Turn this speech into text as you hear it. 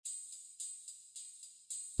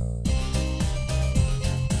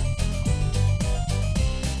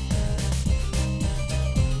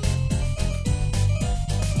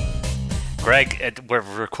Greg, we're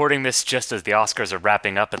recording this just as the Oscars are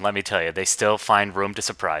wrapping up, and let me tell you, they still find room to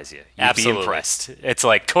surprise you. You'd Absolutely. be impressed. It's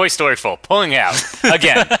like Toy Story 4 pulling out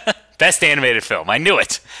again. Best animated film. I knew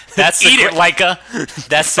it. That's Eat it, Laika.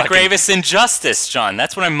 That's the Fucking- gravest injustice, John.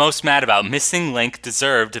 That's what I'm most mad about. Missing Link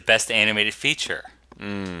deserved Best Animated Feature.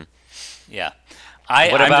 Yeah.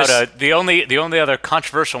 What I'm about just- the only other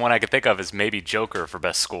controversial one I could think of is maybe Joker for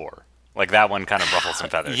best score. Like that one kind of ruffled some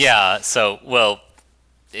feathers. Yeah, so, well,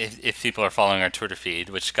 if people are following our Twitter feed,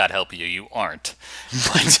 which God help you, you aren't.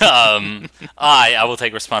 But I will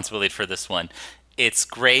take responsibility for this one. It's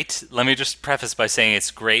great. Let me just preface by saying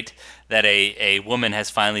it's great that a woman has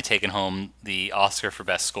finally taken home the Oscar for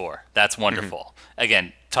Best Score. That's wonderful.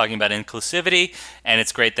 Again, talking about inclusivity, and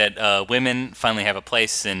it's great that women finally have a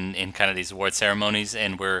place in kind of these award ceremonies,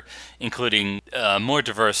 and we're including a more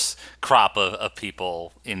diverse crop of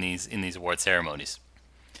people in these award ceremonies.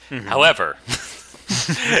 However,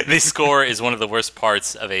 the score is one of the worst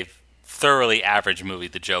parts of a thoroughly average movie,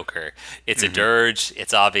 The Joker. It's a dirge,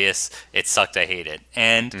 it's obvious, it sucked, I hate it.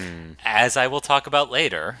 And as I will talk about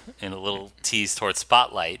later, in a little tease towards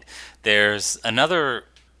Spotlight, there's another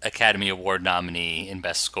Academy Award nominee in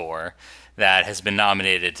Best Score that has been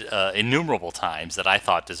nominated innumerable times that I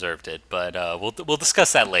thought deserved it, but we'll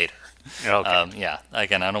discuss that later. Okay. Yeah,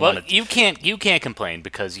 again, I don't Well, want to... you can't complain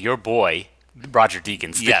because your boy Roger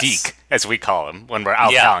Deakins, the Yes. Deke, as we call him, when we're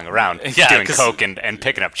out Yeah. palling around Yeah, doing 'cause- coke and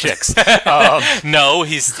picking up chicks. No,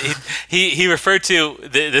 he referred to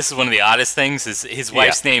this is one of the oddest things. Is his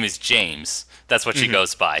wife's name is James. That's what she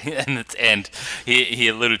goes by, and he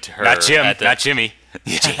alluded to her. Not Jim, at the- not Jimmy.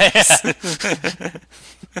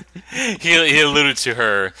 he alluded to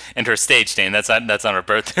her and her stage name. That's not her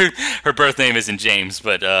birth. Her birth name isn't James,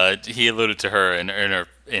 but he alluded to her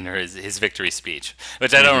in his victory speech,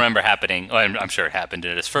 which I don't remember happening. Well, I'm sure it happened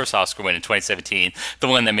in his first Oscar win in 2017, the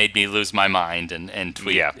one that made me lose my mind and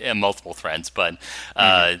tweet multiple threads. But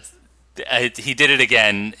he did it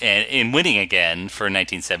again in winning again for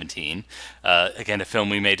 1917. Again, a film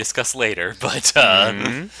we may discuss later, but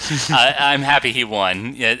I'm happy he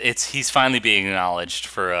won. He's finally being acknowledged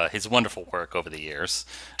for his wonderful work over the years,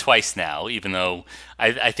 twice now, even though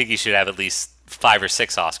I think he should have at least 5 or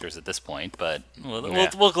 6 Oscars at this point, but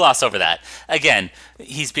we'll gloss over that. Again,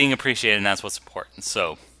 he's being appreciated, and that's what's important.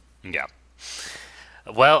 So, Yeah.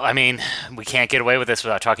 Well, I mean, we can't get away with this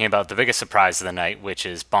without talking about the biggest surprise of the night, which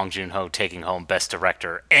is Bong Joon-ho taking home Best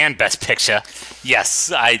Director and Best Picture.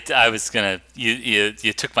 yes, I was gonna. You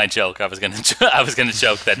took my joke. I was gonna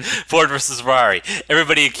joke that Ford versus Ferrari.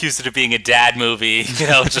 Everybody accused it of being a dad movie.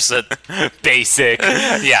 Just a Basic.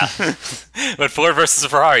 yeah. But Ford versus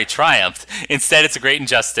Ferrari triumphed. Instead, it's a great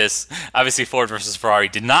injustice. Obviously, Ford versus Ferrari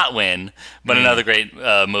did not win, but another great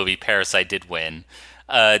movie, Parasite, did win.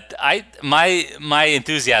 My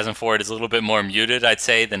enthusiasm for it is a little bit more muted, I'd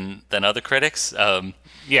say, than other critics.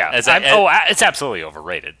 Yeah. It's absolutely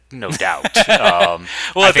overrated, no doubt.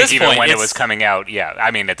 Well, I at think this even point, when it it's- was coming out, yeah.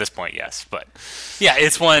 I mean, at this point, yes, but Yeah,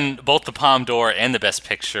 it's won both the Palme d'Or and the Best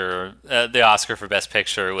Picture, the Oscar for Best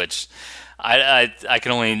Picture, which I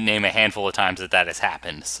can only name a handful of times that has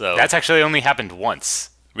happened. So that's actually only happened once.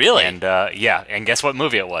 really. And and guess what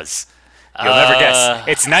movie it was? You'll never guess.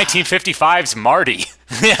 It's 1955's Marty.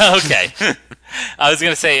 Yeah, okay. I was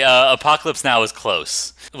gonna say Apocalypse Now was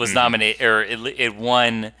close. It was nominated, or it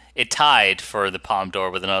won. It tied for the Palme d'Or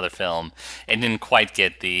with another film, and didn't quite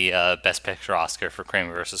get the Best Picture Oscar for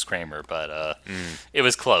Kramer versus Kramer, but it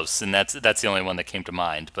was close, and that's the only one that came to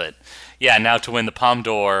mind. But yeah, now to win the Palme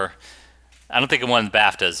d'Or, I don't think it won the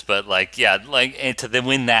BAFTAs, but and to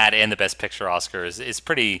win that and the Best Picture Oscar is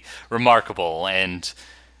pretty remarkable, and.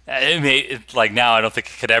 Now I don't think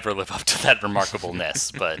it could ever live up to that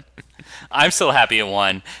remarkableness, but I'm still happy it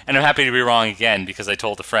won, and I'm happy to be wrong again because I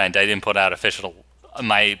told a friend I didn't put out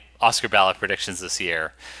my Oscar ballot predictions this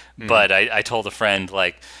year, but I told a friend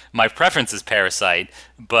my preference is Parasite,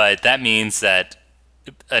 but that means that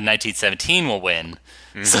 1917 will win.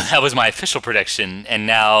 So that was my official prediction, and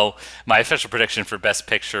now my official prediction for Best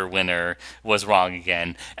Picture winner was wrong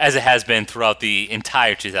again, as it has been throughout the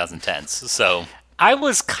entire 2010s. So. I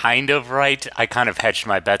was kind of right. I kind of hedged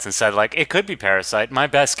my bets and said, it could be Parasite. My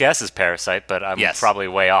best guess is Parasite, but I'm probably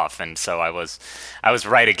way off. And so I was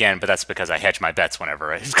right again, but that's because I hedge my bets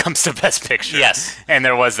whenever it comes to Best Picture. Yes. And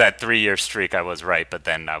there was that 3-year streak I was right, but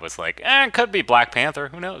then I was like, it could be Black Panther.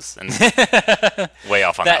 Who knows? And way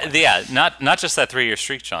off on that one. Yeah, not just that 3-year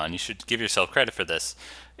streak, John. You should give yourself credit for this.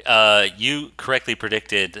 You correctly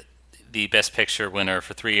predicted the Best Picture winner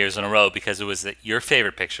for 3 years in a row because it was your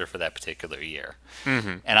favorite picture for that particular year.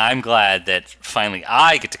 Mm-hmm. And I'm glad that finally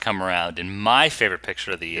I get to come around and my favorite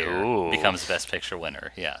picture of the year becomes Best Picture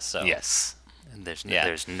winner. Yeah. So yes.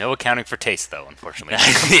 There's no accounting for taste, though, unfortunately.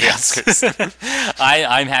 Yes.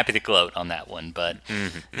 I'm happy to gloat on that one, but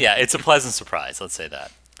yeah, it's a pleasant surprise, let's say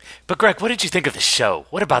that. But Greg, what did you think of the show?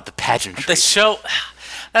 What about the pageantry? The show,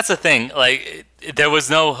 that's the thing. Like, there was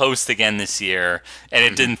no host again this year, and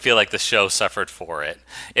it didn't feel like the show suffered for it.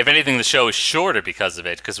 If anything, the show is shorter because of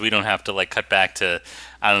it, because we don't have to like cut back to,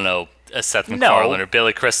 I don't know, Seth MacFarlane or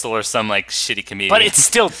Billy Crystal or some like shitty comedian. But it's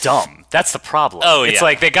still dumb. That's the problem. Oh, yeah. It's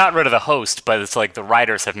like they got rid of the host, but it's like the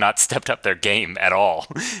writers have not stepped up their game at all.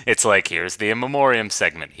 It's like, here's the In Memoriam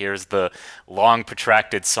segment. Here's the long,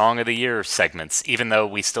 protracted Song of the Year segments, even though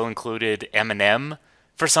we still included Eminem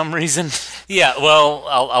for some reason. Yeah, well,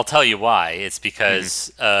 I'll tell you why. It's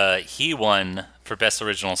because he won for Best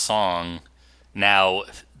Original Song now,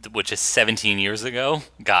 which is 17 years ago.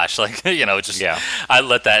 Gosh, like, I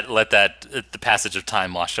let the passage of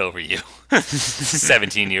time wash over you.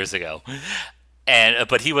 17 years ago.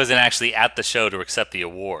 But he wasn't actually at the show to accept the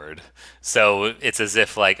award. So it's as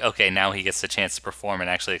if like, okay, now he gets the chance to perform and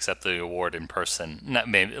actually accept the award in person.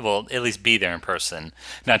 At least be there in person,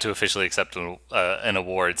 not to officially accept an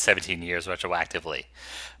award 17 years retroactively.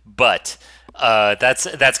 But that's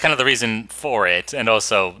kind of the reason for it. And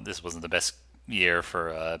also, this wasn't the best year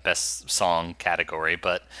for best song category,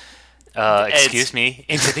 but excuse me,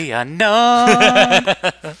 Into the Unknown.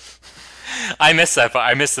 I missed that part.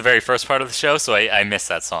 I missed the very first part of the show, so I missed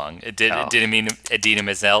that song. It didn't mean Idina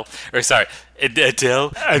Menzel, or sorry,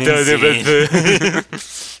 Adele.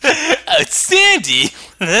 Sandy.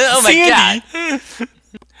 Oh my God.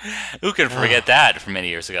 Who can forget that from many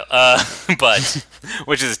years ago? But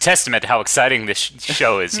which is a testament to how exciting this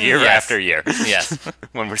show is year after year. Yes,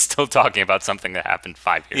 when we're still talking about something that happened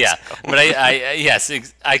 5 years ago. But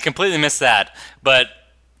I completely missed that. But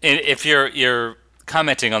if you're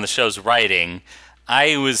commenting on the show's writing,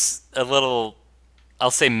 I was a little, I'll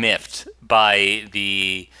say, miffed by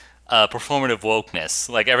the performative wokeness.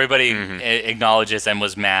 Like, everybody acknowledges and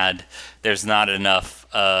was mad there's not enough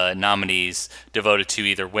nominees devoted to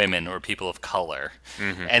either women or people of color.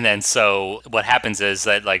 And then so what happens is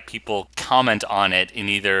that like people comment on it in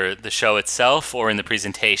either the show itself or in the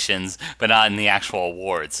presentations, but not in the actual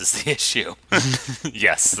awards is the issue.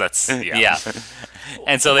 Yes, that's yeah.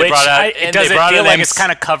 And so they brought out. Does it feel like it's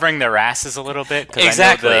kind of covering their asses a little bit?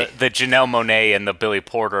 Exactly. I know the Janelle Monáe and the Billy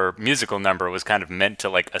Porter musical number was kind of meant to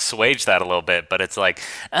like assuage that a little bit, but it's like,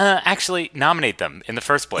 actually nominate them in the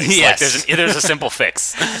first place. Yes. Like, there's a simple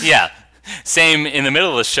fix. Yeah. Same in the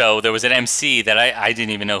middle of the show, there was an MC that I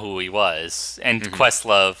didn't even know who he was, and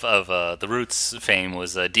Questlove of the Roots fame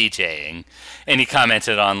was DJing, and he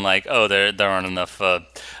commented on like, oh, there aren't enough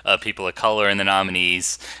people of color in the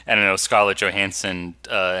nominees, and I know Scarlett Johansson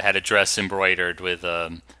had a dress embroidered with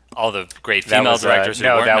all the great female directors.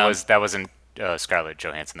 That wasn't Scarlett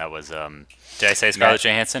Johansson. That was did I say Scarlett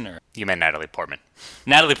Johansson, or you meant Natalie Portman?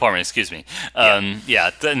 Natalie Portman, excuse me.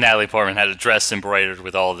 Natalie Portman had a dress embroidered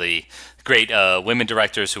with all the great women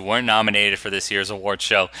directors who weren't nominated for this year's award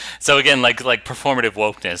show. So again, like performative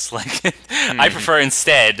wokeness. Like I prefer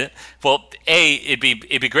instead. Well, it'd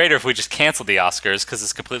be greater if we just canceled the Oscars because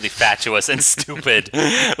it's a completely fatuous and stupid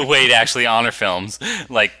way to actually honor films.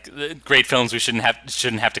 Like great films, we shouldn't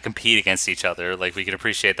have to compete against each other. Like we could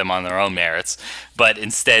appreciate them on their own merits, but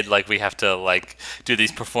instead, like we have to like do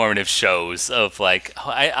these performative shows of like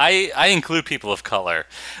I include people of color.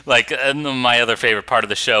 Like my other favorite part of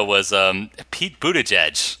the show was Pete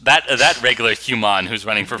Buttigieg, that regular human who's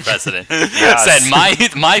running for president, said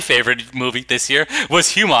my favorite movie this year was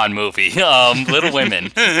Human movie. Little Women,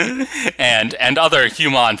 and other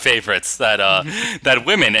human favorites that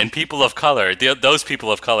women and people of color, those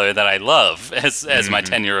people of color that I love, as my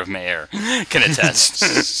tenure of mayor can attest.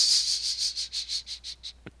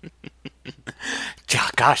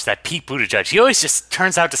 Gosh, that Pete Buttigieg, he always just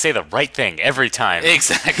turns out to say the right thing every time.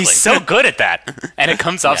 Exactly. He's so good at that, and it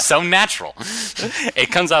comes off so natural. It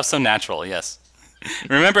comes off so natural, yes.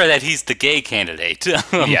 Remember that he's the gay candidate.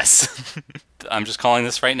 Yes. I'm just calling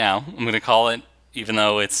this right now. I'm going to call it, even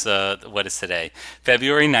though it's, what is today?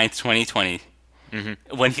 February 9th, 2020.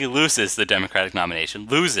 When he loses the Democratic nomination,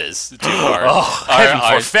 loses to our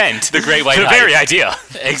forfend the Great White Hype. The very idea.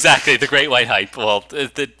 Exactly, the Great White Hype. Well,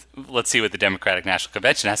 let's see what the Democratic National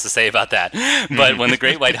Convention has to say about that. But when the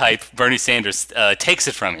Great White Hype, Bernie Sanders takes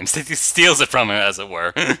it from him, steals it from him, as it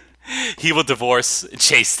were, he will divorce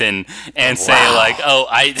Chasten and say like, "Oh,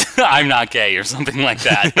 I'm not gay" or something like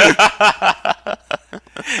that.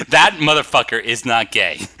 That motherfucker is not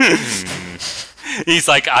gay. He's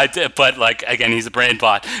like, but like again, he's a brain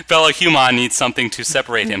bot. Fellow human needs something to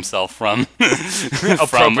separate himself from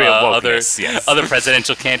other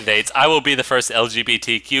presidential candidates. I will be the first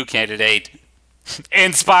LGBTQ candidate.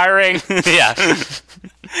 Inspiring. Yeah.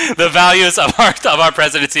 The values of our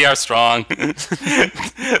presidency are strong.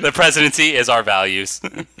 The presidency is our values.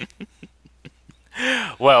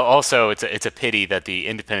 Well, also, it's a pity that the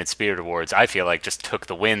Independent Spirit Awards, I feel like, just took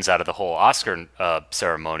the wins out of the whole Oscar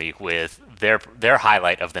ceremony with their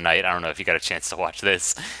highlight of the night. I don't know if you got a chance to watch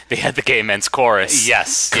this. They had the Gay Men's Chorus.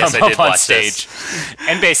 Yes, I did watch stage,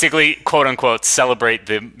 and basically, quote unquote, celebrate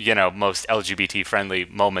the most LGBT friendly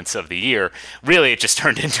moments of the year. Really, it just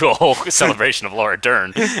turned into a whole celebration of Laura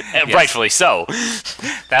Dern, and rightfully so.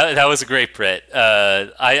 That was a great bit.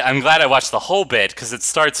 I'm glad I watched the whole bit because it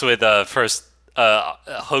starts with first.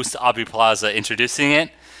 Host Aubrey Plaza introducing it.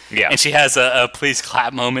 Yeah. And she has a please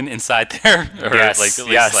clap moment inside there. Or yes.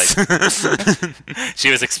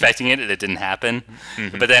 She was expecting it and it didn't happen.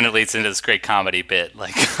 Mm-hmm. But then it leads into this great comedy bit.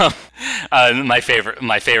 Like my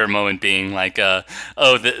favorite moment being like,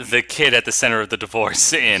 the kid at the center of the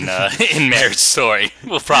divorce in Marriage Story.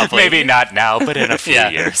 Well, probably. Maybe not now, but in a few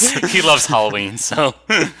years. He loves Halloween, so.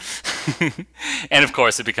 And of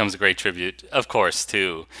course, it becomes a great tribute, of course,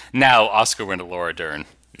 to now Oscar winner Laura Dern.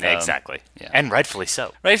 Exactly. Yeah. And rightfully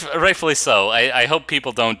so. Rightfully so. I hope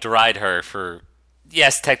people don't deride her for,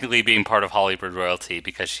 yes, technically being part of Hollywood royalty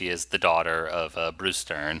because she is the daughter of Bruce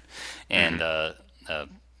Dern and,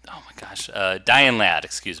 Diane Ladd,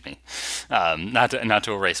 excuse me. Not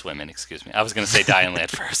to erase women, excuse me. I was going to say Diane Ladd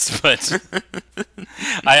first, but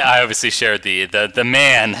I obviously shared the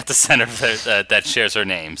man at the center that shares her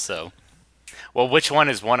name, so. Well, which one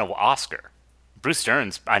has won an Oscar? Bruce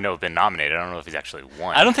Dern's, I know, have been nominated. I don't know if he's actually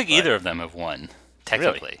won. I don't think either of them have won,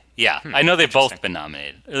 technically. Really? Yeah, I know they've both been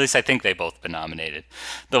nominated. At least I think they've both been nominated.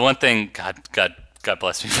 The one thing, God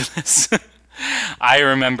bless me for this. I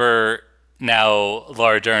remember now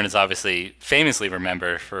Laura Dern is obviously famously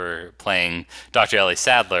remembered for playing Dr. Ellie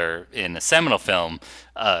Sattler in a seminal film,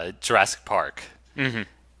 Jurassic Park. Mm-hmm.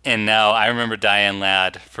 And now I remember Diane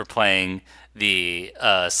Ladd for playing the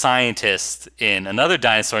scientist in another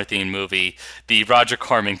dinosaur-themed movie, the Roger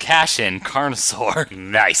Corman cash-in Carnosaur.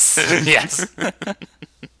 Nice. Yes.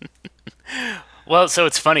 Well, so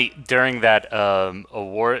it's funny, during that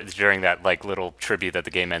during that little tribute that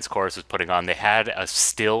the Gay Men's Chorus was putting on, they had a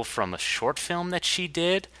still from a short film that she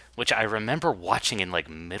did, which I remember watching in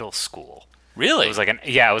middle school. Really? It was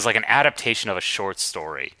like an adaptation of a short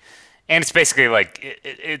story. And it's basically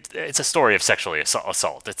it's a story of sexual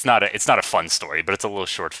assault. It's not a fun story, but it's a little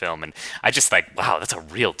short film, and I just wow, that's a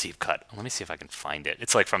real deep cut. Let me see if I can find it.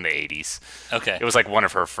 It's from the 80s. Okay. It was one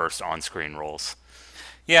of her first on-screen roles.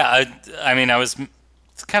 Yeah, I mean, I was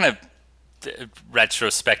kind of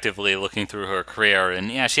retrospectively looking through her career,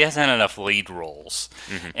 and yeah, she hasn't had enough lead roles.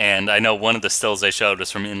 Mm-hmm. And I know one of the stills they showed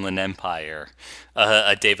was from Inland Empire,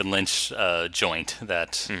 a David Lynch joint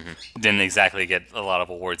that didn't exactly get a lot of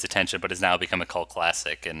awards attention, but has now become a cult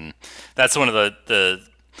classic. And that's one of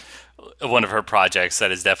one of her projects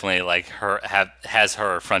that is definitely has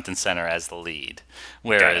her front and center as the lead.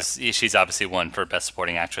 Whereas she's obviously won for Best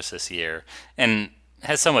Supporting Actress this year, and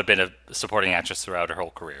has somewhat been a supporting actress throughout her whole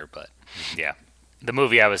career, but yeah. The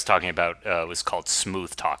movie I was talking about was called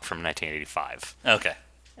Smooth Talk from 1985. Okay.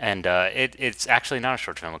 And it's actually not a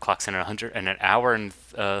short film. It clocks in an hour and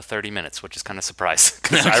 30 minutes, which is kind of surprising.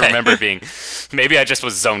 Because I remember maybe I just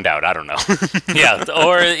was zoned out. I don't know.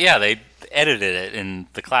 They edited it in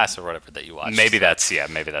the class or whatever that you watched. Maybe that's it. Yeah.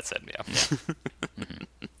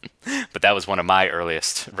 Mm-hmm. But that was one of my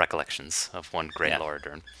earliest recollections of one great Laura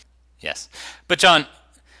Dern. Yes. But, John,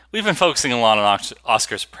 we've been focusing a lot on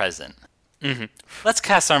Oscar's present. Mm-hmm. Let's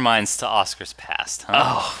cast our minds to Oscar's past, huh?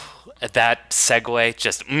 Oh, that segue,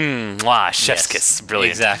 just, chef's kiss.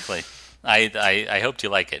 Brilliant. Exactly. I hoped you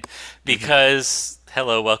like it. Because,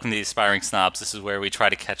 hello, welcome to the Aspiring Snobs. This is where we try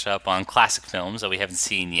to catch up on classic films that we haven't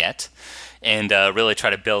seen yet and really try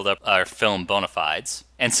to build up our film bona fides.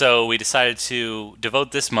 And so we decided to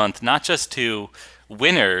devote this month not just to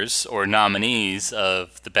winners or nominees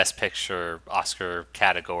of the Best Picture Oscar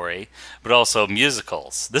category, but also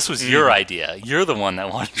musicals. This was your idea. You're the one that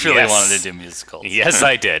wanted to do musicals. Yes,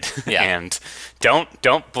 I did. Yeah. And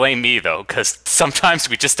don't blame me though, because sometimes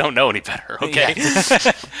we just don't know any better. Okay.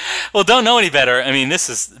 Yeah. Well, don't know any better. I mean, this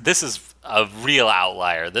is a real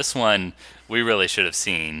outlier. This one we really should have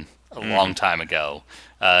seen a long time ago.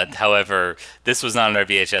 However, this was not in our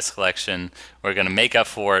VHS collection. We're going to make up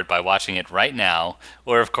for it by watching it right now.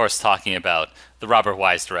 Or, of course, talking about the Robert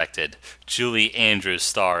Wise directed, Julie Andrews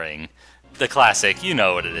starring, the classic. You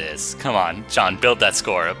know what it is. Come on, John, build that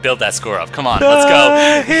score up. Come on, let's go.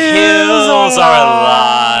 Hills are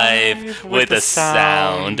alive with the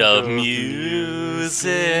sound of music.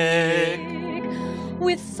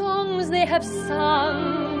 With songs they have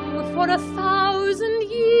sung for 1,000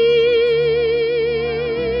 years.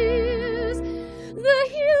 The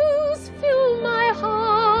hills fill my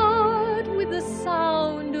heart with the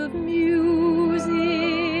sound of music.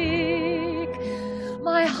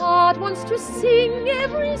 My heart wants to sing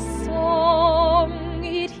every song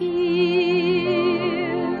it hears.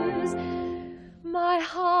 My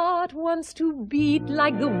heart wants to beat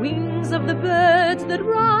like the wings of the birds that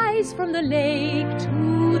rise from the lake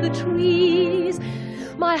to the trees.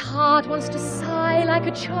 My heart wants to sigh like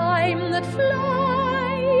a chime that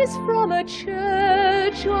flies from a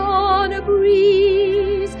church on a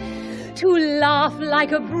breeze. To laugh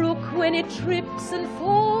like a brook when it trips and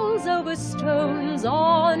falls over stones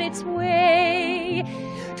on its way.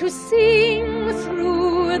 To sing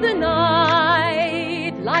through the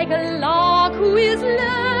night like a lark who is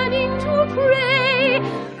learning to pray.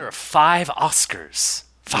 There are 5 Oscars.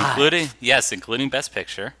 5. Including Best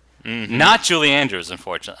Picture. Mm-hmm. Not Julie Andrews,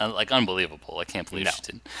 unfortunately. Like, unbelievable. I can't believe she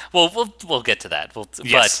didn't. Well, we'll get to that.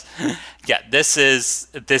 Yes. But yeah, this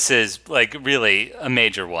is like really a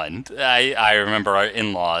major one. I remember our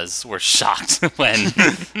in-laws were shocked when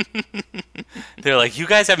they're like, "You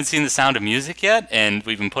guys haven't seen The Sound of Music yet?" And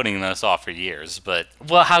we've been putting this off for years. But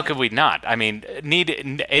well, how could we not? I mean,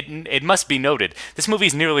 it must be noted this movie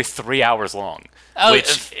is nearly 3 hours long,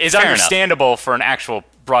 which is understandable for an actual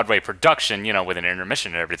Broadway production, with an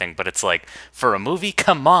intermission and everything, but it's like, for a movie,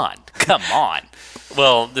 come on.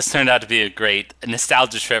 Well, this turned out to be a great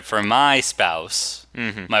nostalgia trip for my spouse,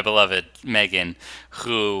 my beloved Megan,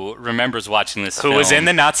 who remembers watching this film. Who was in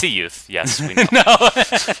the Nazi Youth, yes, we know. No.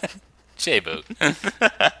 J-Boot.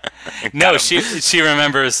 No, she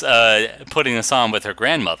remembers putting this on with her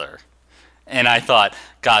grandmother. And I thought,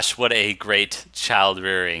 gosh, what a great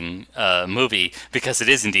child-rearing movie, because it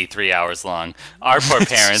is indeed 3 hours long. Our poor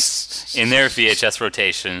parents, in their VHS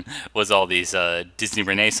rotation, was all these Disney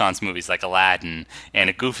Renaissance movies like Aladdin and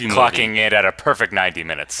a Goofy movie. Clocking it at a perfect 90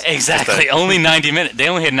 minutes. Exactly, only 90 minutes. They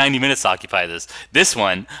only had 90 minutes to occupy this. This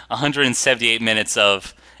one, 178 minutes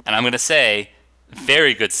of, and I'm going to say,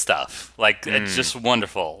 very good stuff. Like, it's just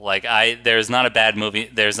wonderful. Like, there's not a bad movie.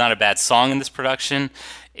 There's not a bad song in this production.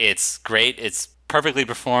 It's great. It's perfectly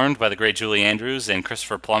performed by the great Julie Andrews and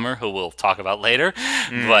Christopher Plummer, who we'll talk about later.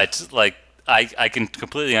 But like, I can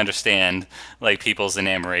completely understand like people's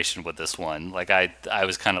enamoration with this one. Like, I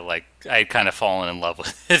was kind of like, I kind of fallen in love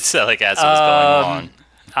with it. So like as it was going along.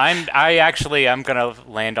 I'm gonna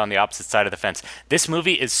land on the opposite side of the fence. This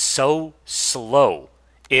movie is so slow.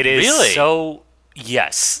 It is really? So.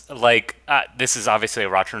 Yes, like this is obviously a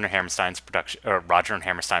Roger and Hammerstein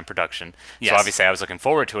production. Yes. So obviously I was looking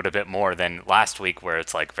forward to it a bit more than last week, where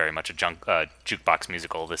it's like very much a jukebox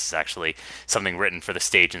musical. This is actually something written for the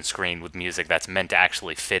stage and screen with music that's meant to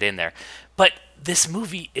actually fit in there. But this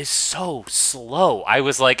movie is so slow. I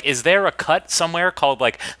was like, is there a cut somewhere called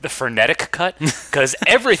like the frenetic cut? Because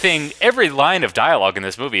every line of dialogue in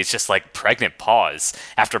this movie is just like pregnant pause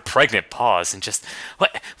after pregnant pause, and just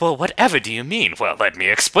whatever do you mean? Well, let me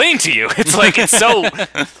explain to you. It's like, it's so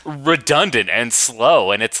redundant and slow,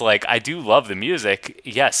 and it's like, I do love the music,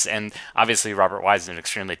 yes, and obviously Robert Wise is an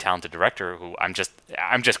extremely talented director who I'm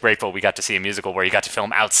just grateful we got to see a musical where you got to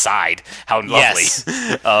film outside. How lovely.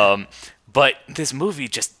 Yes. But this movie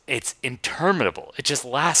it's interminable. It just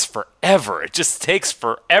lasts forever. It just takes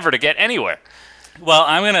forever to get anywhere. Well,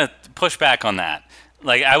 I'm going to push back on that.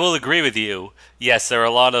 Like, I will agree with you. Yes, there are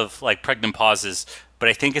a lot of like pregnant pauses, but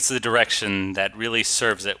I think it's the direction that really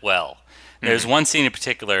serves it well. There's one scene in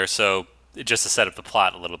particular, so just to set up the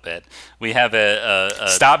plot a little bit. We have a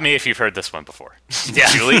Stop me if you've heard this one before. Yeah.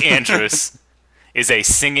 Julie Andrews is a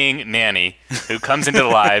singing nanny who comes into the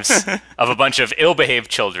lives of a bunch of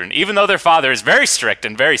ill-behaved children, even though their father is very strict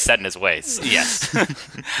and very set in his ways. Yes.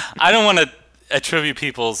 I don't want to attribute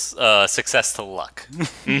people's success to luck.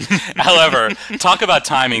 However, talk about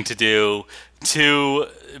timing to do 2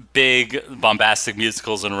 big bombastic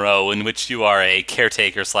musicals in a row in which you are a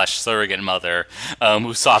caretaker / surrogate mother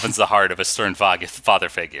who softens the heart of a stern father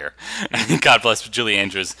figure. God bless Julie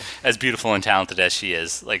Andrews, as beautiful and talented as she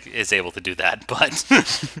is able to do that, but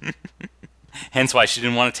hence why she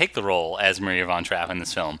didn't want to take the role as Maria von Trapp in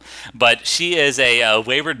this film. But she is a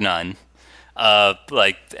wayward nun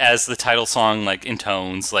like as the title song like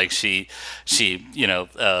intones, like she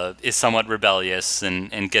is somewhat rebellious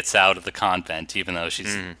and gets out of the convent, even though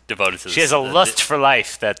she's devoted to. She has a lust for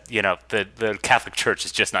life that the Catholic Church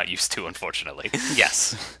is just not used to, unfortunately.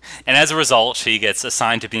 Yes, and as a result, she gets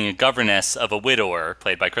assigned to being a governess of a widower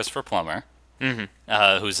played by Christopher Plummer.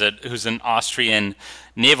 Who's an Austrian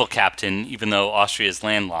naval captain, even though Austria is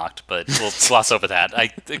landlocked, but we'll gloss over that. I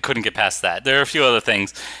couldn't get past that. There are a few other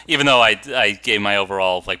things, even though I gave my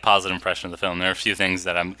overall like positive impression of the film, there are a few things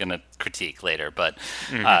that I'm going to critique later, but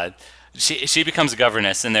she becomes a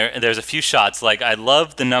governess, and there's a few shots, like I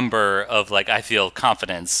love the number of like I feel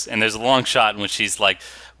confidence, and there's a long shot in which she's like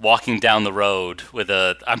walking down the road with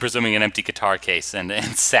I'm presuming an empty guitar case and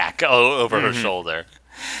sack over her shoulder.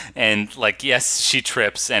 And like, yes, she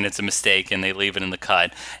trips and it's a mistake and they leave it in the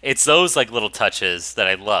cut. It's those like little touches that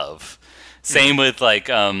I love. Same with like,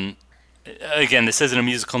 again, this isn't a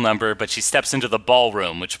musical number, but she steps into the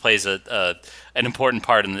ballroom, which plays an important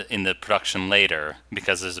part in the production later,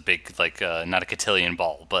 because there's a big like not a cotillion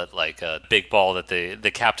ball, but like a big ball that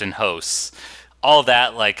the captain hosts. All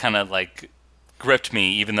that like kind of like gripped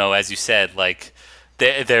me, even though, as you said, like.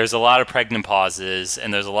 There's a lot of pregnant pauses,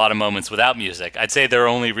 and there's a lot of moments without music. I'd say there are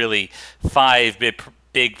only really 5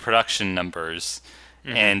 big production numbers,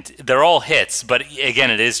 and they're all hits. But again,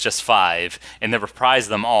 it is just 5, and they reprise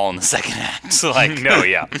them all in the second act. So like, no,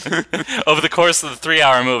 yeah. Over the course of the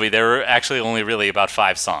 3-hour movie, there were actually only really about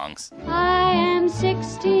 5 songs. I am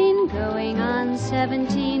 16, going on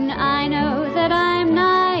 17. I know that I'm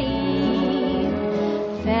naive.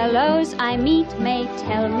 Fellows I meet may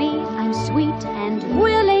tell me I'm sweet, and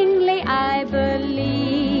willingly I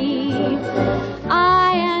believe.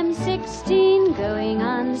 I am 16, going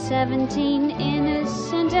on 17,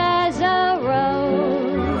 innocent as a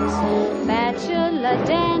rose. Bachelor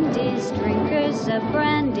dandies, drinkers of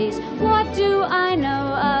brandies, what do I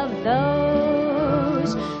know of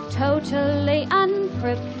those? Totally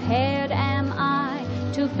unprepared am I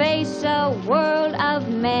to face a world of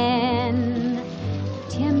men.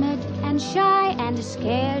 Timid and shy and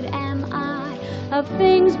scared am I of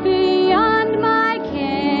things beyond my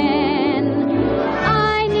ken.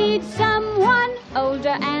 I need someone older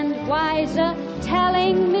and wiser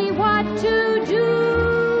telling me what to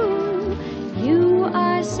do. You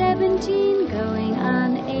are 17, going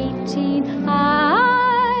on 18.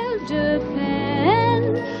 I'll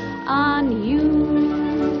depend on you.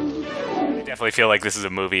 I definitely feel like this is a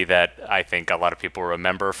movie that I think a lot of people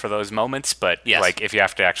remember for those moments, but yes. Like if you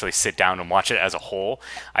have to actually sit down and watch it as a whole,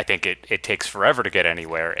 I think it takes forever to get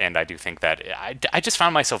anywhere, and I do think that I just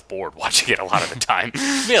found myself bored watching it a lot of the time.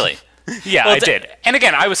 Really? Yeah, well, I did. And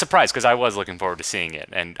again, I was surprised because I was looking forward to seeing it,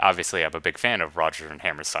 and obviously I'm a big fan of Rodgers and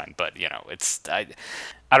Hammerstein, but I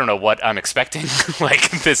don't know what I'm expecting.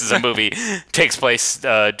 Like, this is a movie takes place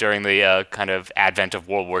during the kind of advent of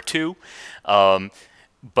World War II.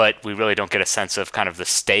 But we really don't get a sense of kind of the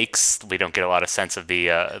stakes. We don't get a lot of sense of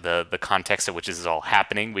the context of which this is all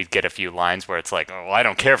happening. We get a few lines where it's like, oh, well, I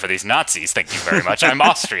don't care for these Nazis. Thank you very much. I'm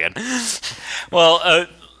Austrian. Well,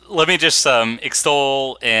 let me just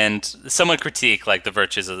extol and somewhat critique like the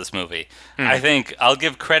virtues of this movie. I think I'll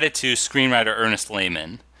give credit to screenwriter Ernest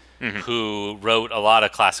Lehman, who wrote a lot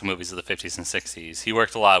of classic movies of the 50s and 60s. He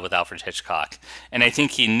worked a lot with Alfred Hitchcock. And I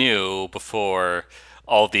think he knew before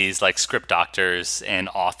all these like script doctors and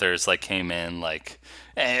authors like came in like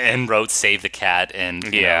and wrote Save the Cat and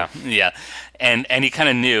and he kind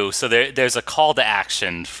of knew. So there's a call to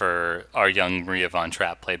action for our young Maria von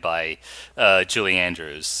Trapp, played by Julie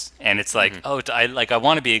Andrews, and it's like I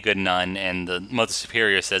want to be a good nun, and the Mother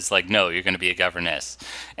Superior says like, no, you're going to be a governess,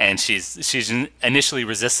 and she's initially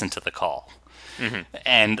resistant to the call,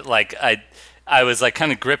 and like I was like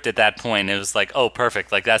kind of gripped at that point. It was like, oh,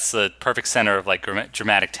 perfect. Like that's the perfect center of like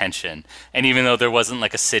dramatic tension. And even though there wasn't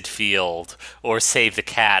like a Sid Field or Save the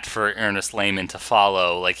Cat for Ernest Lehman to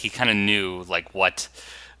follow, like he kind of knew like what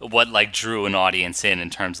like drew an audience in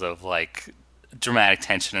terms of like dramatic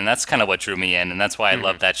tension. And that's kind of what drew me in. And that's why I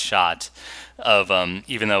love that shot of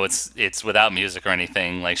even though it's without music or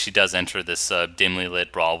anything, like she does enter this dimly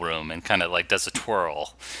lit ballroom and kind of like does a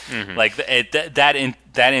twirl. Like that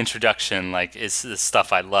introduction like is the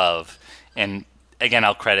stuff I love. And again,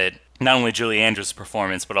 I'll credit not only Julie Andrews'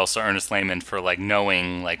 performance but also Ernest Lehman for like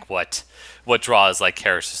knowing like what draws like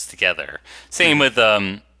characters together. Same with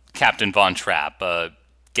Captain Von Trapp.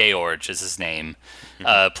 George is his name,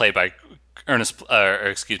 played by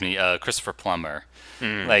Christopher Plummer.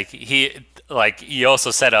 Like he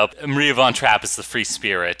also set up Maria von Trapp as the free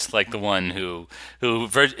spirit, like the one who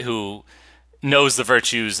knows the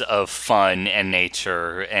virtues of fun and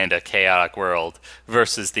nature and a chaotic world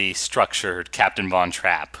versus the structured Captain Von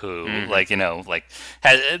Trapp who,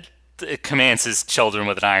 commands his children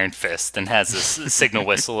with an iron fist and has this signal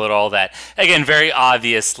whistle and all that. Again, very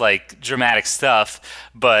obvious, dramatic stuff,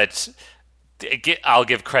 but I'll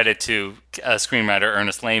give credit to screenwriter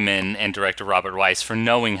Ernest Lehman and director Robert Weiss for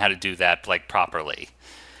knowing how to do that, properly.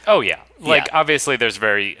 Oh, yeah. Obviously, there's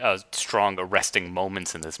very strong, arresting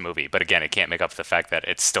moments in this movie. But again, it can't make up for the fact that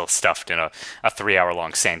it's still stuffed in a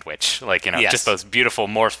 3-hour-long sandwich. Yes. Just those beautiful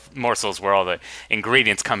morsels where all the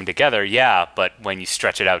ingredients come together, yeah. But when you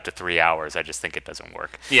stretch it out to 3 hours, I just think it doesn't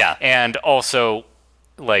work. Yeah. And also,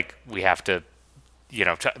 we have to...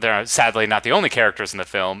 they're sadly not the only characters in the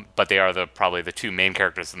film, but they are probably the two main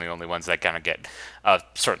characters and the only ones that kind of get a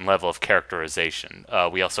certain level of characterization.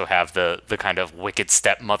 We also have the kind of wicked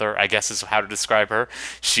stepmother, I guess is how to describe her.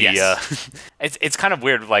 Yes. It's kind of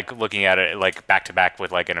weird, looking at it back to back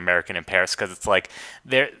with An American in Paris, because it's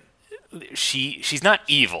she's not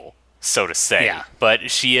evil, so to say. Yeah. But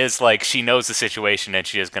she is she knows the situation and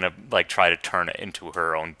she is going to try to turn it into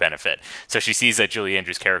her own benefit. So she sees that Julie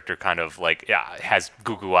Andrews' character kind of has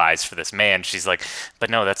goo eyes for this man. She's like, but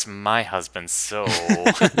no, that's my husband, so...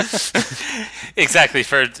 Exactly.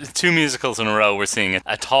 For 2 musicals in a row, we're seeing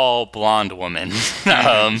a tall, blonde woman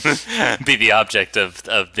be the object of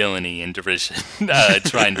villainy and derision,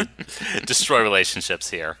 trying to destroy relationships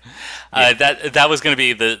here. Yeah. That was going to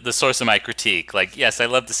be the source of my critique. Yes, I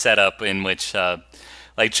love the setup in which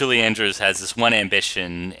Julie Andrews has this one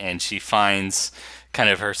ambition and she finds kind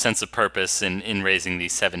of her sense of purpose in raising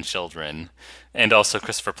these 7 children, and also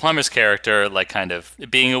Christopher Plummer's character kind of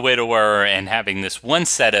being a widower and having this one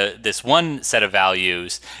set of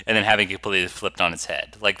values and then having it completely flipped on its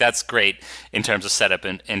head. That's great in terms of setup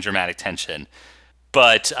and dramatic tension.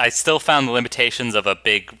 But I still found the limitations of a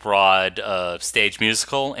big, broad stage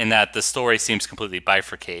musical in that the story seems completely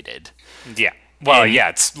bifurcated. Yeah. Well,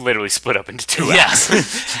 it's literally split up into 2 acts.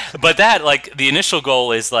 Yeah. But that, the initial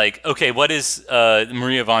goal is, okay, what is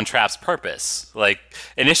Maria Von Trapp's purpose?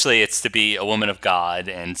 Initially it's to be a woman of God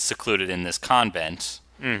and secluded in this convent,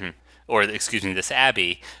 or, this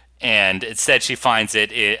abbey, and instead she finds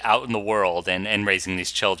it out in the world and raising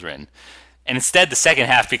these children. And instead, the second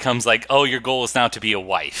half becomes your goal is now to be a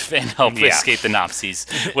wife and help escape the Nazis,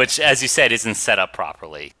 which, as you said, isn't set up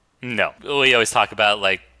properly. No. We always talk about,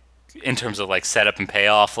 in terms of setup and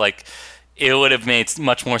payoff, it would have made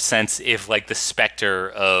much more sense if the specter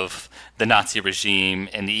of the Nazi regime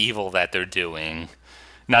and the evil that they're doing,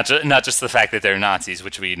 not just the fact that they're Nazis,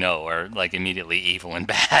 which we know are immediately evil and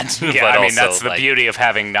bad. Yeah, but that's the beauty of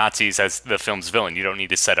having Nazis as the film's villain. You don't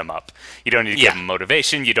need to set them up. You don't need to give them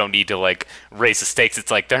motivation. You don't need to raise the stakes.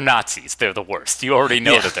 It's they're Nazis. They're the worst. You already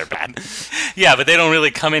know that they're bad. Yeah, but they don't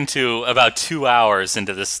really come into about 2 hours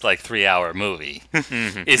into this 3-hour movie.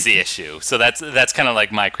 Is the issue. So that's kind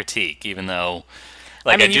of my critique, even though.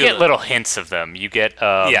 You get little hints of them. You get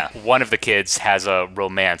one of the kids has a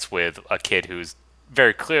romance with a kid who's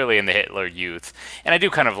very clearly in the Hitler Youth, and I do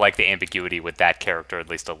kind of like the ambiguity with that character at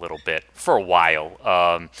least a little bit for a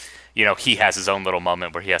while. He has his own little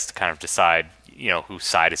moment where he has to kind of decide, whose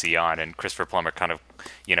side is he on, and Christopher Plummer kind of,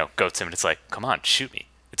 goats him, and it's come on, shoot me.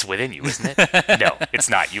 It's within you, isn't it? No, it's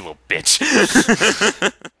not, you little bitch.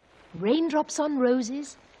 Raindrops on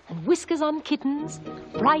roses and whiskers on kittens,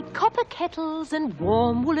 bright copper kettles and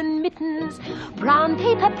warm woolen mittens, brown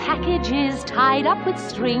paper packages tied up with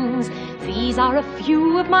strings. These are a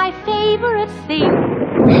few of my favorite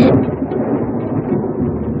things.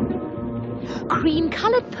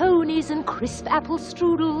 Cream-colored ponies and crisp apple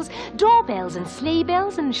strudels, doorbells and sleigh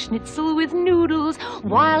bells and schnitzel with noodles,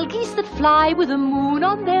 wild geese that fly with the moon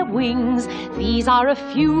on their wings. These are a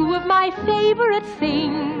few of my favorite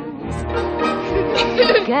things.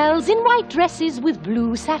 Girls in white dresses with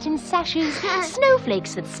blue satin sashes,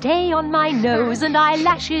 snowflakes that stay on my nose and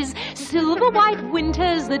eyelashes, silver white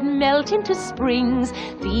winters that melt into springs.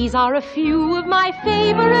 These are a few of my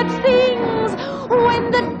favorite things.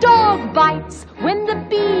 When the dog bites, when the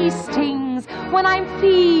bee stings, when I'm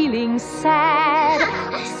feeling sad,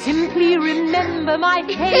 I simply remember my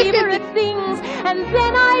favorite things, and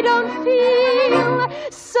then I don't feel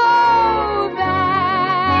so bad.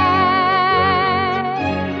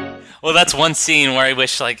 Well, that's one scene where I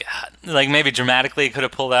wish, maybe dramatically it could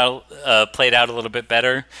have played out a little bit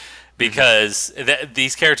better, because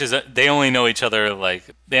these characters, they only know each other,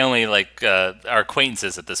 they only are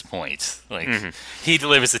acquaintances at this point. He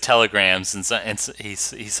delivers the telegrams, and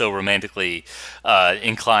he's so romantically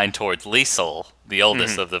inclined towards Liesel, the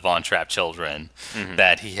oldest of the Von Trapp children,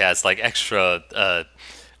 that he has extra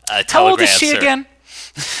telegrams. How old is she again?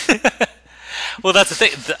 Well, that's the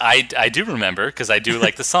thing. I do remember, because I do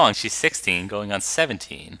like the song. She's 16 going on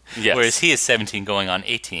 17, whereas he is 17 going on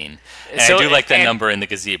 18. And so, I do like that number in the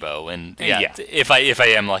gazebo. And if I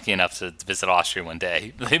am lucky enough to visit Austria one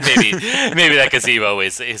day, maybe that gazebo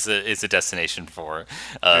is a destination for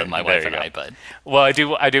my wife and I. But well, I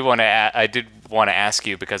did want to ask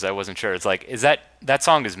you, because I wasn't sure. It's like, is that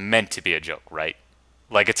song is meant to be a joke, right?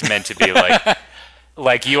 Like, it's meant to be like.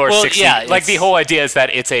 Like you are 16. Yeah, like the whole idea is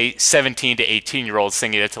that it's a 17 to 18-year-old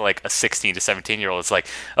singing it to like a 16 to 17-year-old. It's like,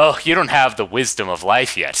 oh, you don't have the wisdom of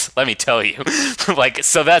life yet. Let me tell you. Like,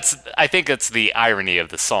 so I think that's the irony of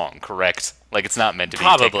the song, correct? Like, it's not meant to be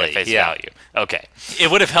taken at face value. Okay. It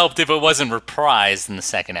would have helped if it wasn't reprised in the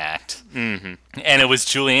second act. Mm-hmm. And it was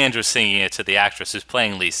Julie Andrews singing it to the actress who's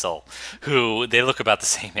playing Liesl, who they look about the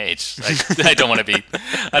same age. I don't want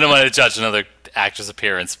to judge another actor's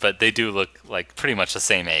appearance, but they do look like pretty much the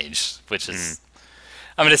same age, which is,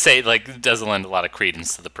 I'm going to say, like, doesn't lend a lot of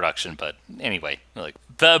credence to the production. But anyway, like,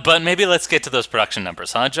 but maybe let's get to those production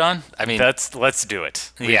numbers, huh, John? I mean, let's do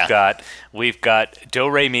it. We've got do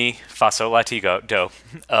re mi fa sol la ti do.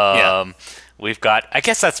 We've got, I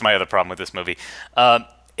guess that's my other problem with this movie.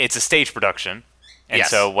 It's a stage production. And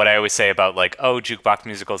so what I always say about, like, jukebox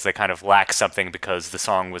musicals, they kind of lack something because the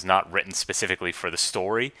song was not written specifically for the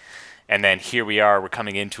story. And then here we're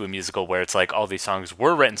coming into a musical where it's like all these songs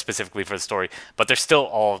were written specifically for the story, but they're still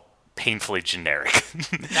all painfully generic.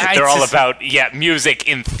 They're all about, music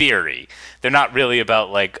in theory. They're not really about,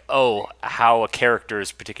 like, how a character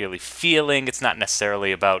is particularly feeling. It's not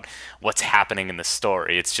necessarily about what's happening in the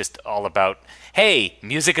story. It's just all about, hey,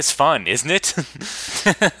 music is fun, isn't it?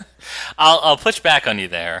 I'll push back on you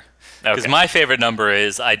there. Because my favorite number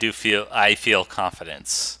is I Feel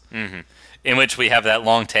Confidence. Mm-hmm. In which we have that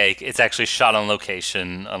long take. It's actually shot on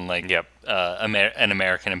location, unlike An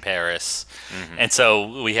American in Paris. Mm-hmm. And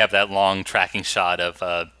so we have that long tracking shot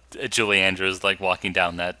of Julie Andrews like walking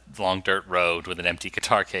down that long dirt road with an empty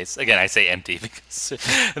guitar case. Again, I say empty because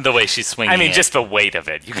the way she's swinging. I mean, just the weight of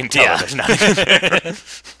it. You can tell there's nothing there.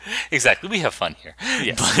 Exactly. We have fun here.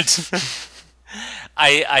 Yes. But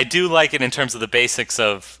I do like it in terms of the basics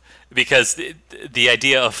of. Because the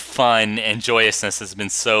idea of fun and joyousness has been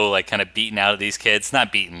so, like, kind of beaten out of these kids.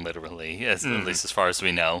 Not beaten literally, at least as far as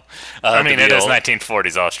we know. I mean, it is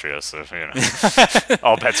 1940s Austria, so,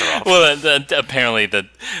 all bets are off. Well, apparently the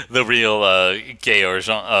real Georg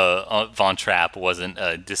von Trapp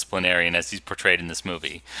wasn't disciplinarian as he's portrayed in this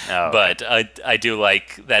movie. But I do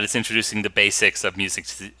like that it's introducing the basics of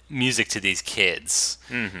music to these kids.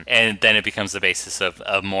 Mm-hmm. And then it becomes the basis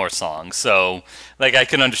of more songs. So, like, I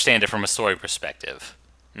can understand it from a story perspective.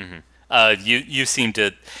 Mm-hmm. You seem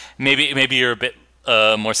to maybe you're a bit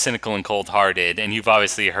more cynical and cold-hearted, and you've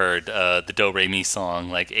obviously heard the Do Re Mi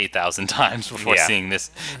song like 8,000 times before seeing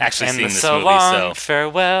this. Actually, seeing this movie. So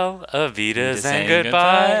farewell, Avitas, and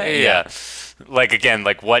goodbye. Yeah. Like, again,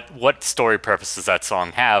 like what story purpose does that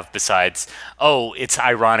song have besides, it's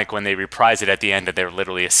ironic when they reprise it at the end and they're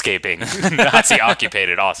literally escaping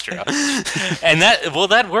Nazi-occupied Austria. And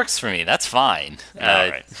that works for me. That's fine. All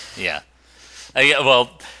right. Yeah.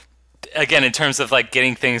 Well, again, in terms of, like,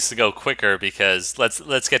 getting things to go quicker, because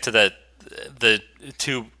let's get to the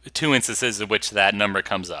two instances in which that number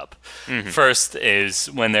comes up. Mm-hmm. First is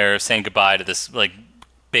when they're saying goodbye to this, like,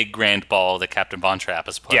 big grand ball that Captain Von Trapp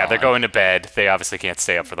has put on. Yeah, they're going to bed. They obviously can't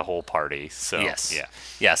stay up for the whole party. So yes.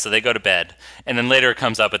 Yeah, so they go to bed. And then later it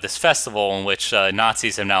comes up at this festival in which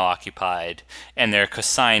Nazis have now occupied, and they're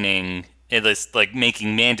consigning, it is like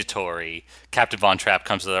making mandatory Captain Von Trapp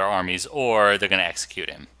comes to their armies, or they're going to execute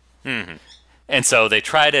him. Mm-hmm. And so they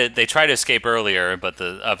try to escape earlier, but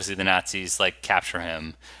obviously the Nazis like capture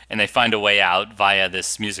him, and they find a way out via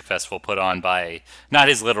this music festival put on by not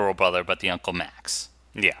his literal brother, but the Uncle Max.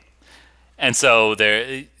 Yeah. And so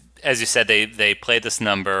there, as you said, they played this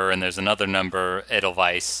number, and there's another number,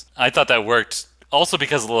 Edelweiss. I thought that worked also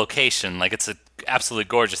because of the location. Like, it's an absolutely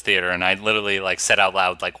gorgeous theater, and I literally, like, said out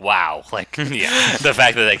loud, like, wow. Like, the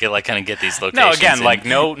fact that they could, like, kind of get these locations. No, again, like,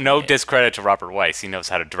 no discredit to Robert Weiss. He knows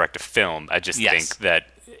how to direct a film. I just think that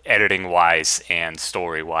editing-wise and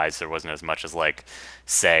story-wise, there wasn't as much as, like,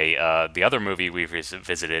 say, the other movie we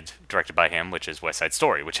visited, directed by him, which is West Side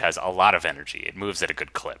Story, which has a lot of energy. It moves at a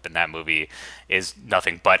good clip, and that movie is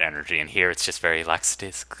nothing but energy. And here it's just very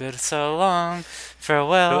laxative. Good so long,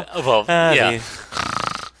 farewell.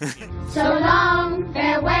 So long,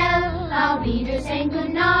 farewell, I'll be there saying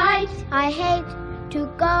goodnight. I hate to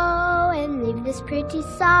go and leave this pretty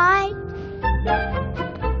sight.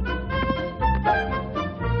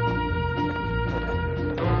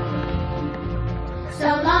 So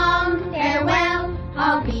long, farewell,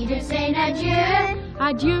 I'll be there saying adieu.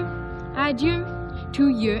 Adieu, adieu. to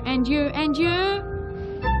you and you and you.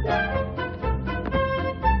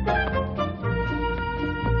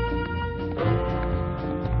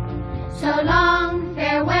 So long,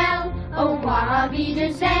 farewell, au revoir, auf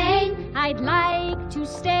Wiedersehen. I'd like to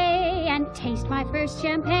stay and taste my first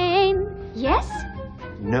champagne. Yes?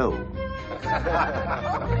 No.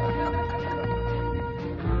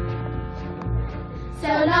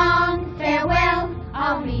 So long, farewell,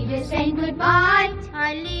 auf Wiedersehen, goodbye.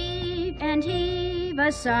 I leave and heave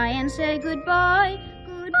a sigh and say goodbye.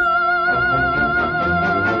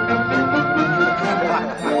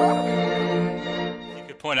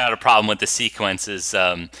 Point out a problem with the sequence is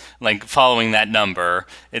like following that number.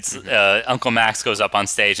 It's Uncle Max goes up on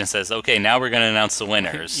stage and says, "Okay, now we're going to announce the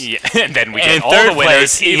winners." Yeah, and then we get all the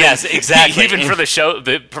winners. Yes, exactly. Even for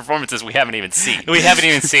the performances we haven't even seen. We haven't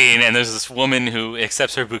even seen, and there's this woman who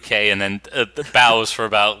accepts her bouquet and then bows for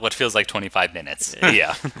about what feels like 25 minutes.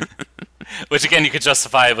 Yeah. Which again, you could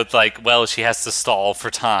justify with like, well, she has to stall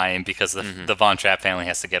for time because the Von Trapp family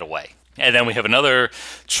has to get away. And then we have another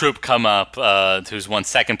troupe come up who's won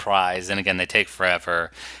second prize, and again, they take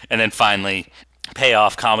forever. And then finally,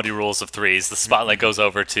 payoff, comedy rules of threes. The spotlight goes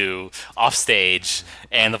over to offstage,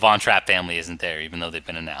 and the Von Trapp family isn't there, even though they've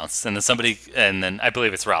been announced. And then I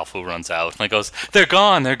believe it's Ralph who runs out and goes, "They're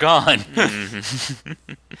gone, they're gone."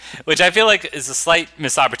 Which I feel like is a slight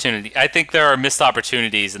missed opportunity. I think there are missed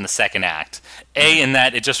opportunities in the second act. In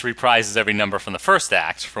that it just reprises every number from the first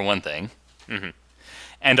act, for one thing. Mm-hmm.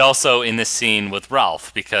 And also in this scene with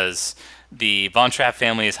Ralph, because the Von Trapp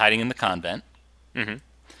family is hiding in the convent. Mm-hmm.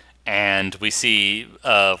 And we see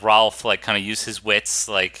Ralph like kind of use his wits,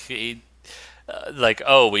 like we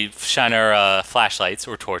shine our flashlights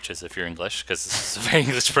or torches if you're English, because this is a very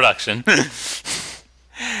English production.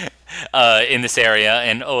 In this area,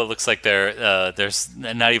 and it looks like there's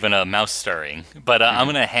not even a mouse stirring. But I'm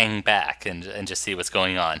gonna hang back and just see what's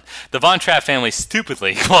going on. The Von Trapp family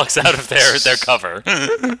stupidly walks out of their cover,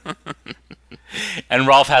 and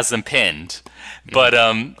Rolf has them pinned. But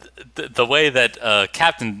the way that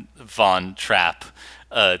Captain Von Trapp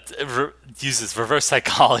uses reverse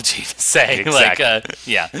psychology to say,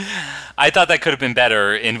 exactly. I thought that could have been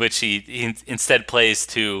better, in which he instead plays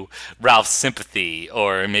to Ralph's sympathy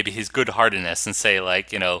or maybe his good-heartedness and say,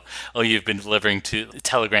 like, you've been delivering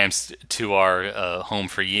telegrams to our home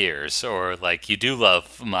for years, or like, you do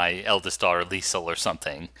love my eldest daughter Liesel or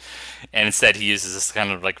something. And instead he uses this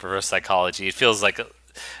kind of like reverse psychology. It feels like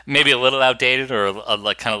maybe a little outdated or a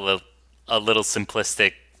little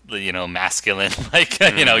simplistic, masculine, like,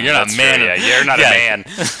 you're not a man. True, yeah. You're not a man.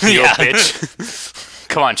 You bitch.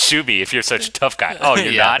 Come on, Shuby, if you're such a tough guy. Oh,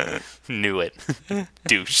 you're not? Knew it.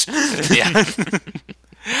 Douche. Yeah.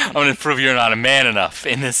 I'm going to prove you're not a man enough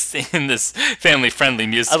in this family-friendly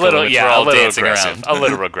musical. A little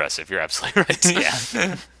aggressive. You're absolutely right.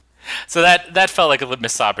 Yeah. So that felt like a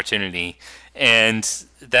missed opportunity, and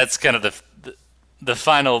that's kind of the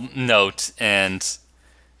final note. And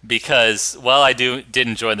because while I did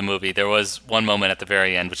enjoy the movie, there was one moment at the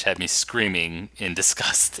very end which had me screaming in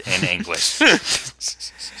disgust and anguish.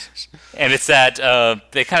 And it's that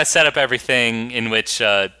they kind of set up everything in which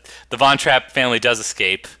the Von Trapp family does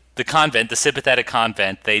escape. The convent, the sympathetic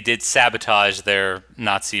convent, they did sabotage their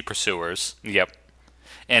Nazi pursuers. Yep.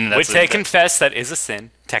 And which they confess that is a sin,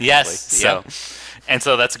 technically. Yes. So. Yep. And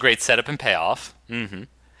so that's a great setup and payoff. Mm-hmm.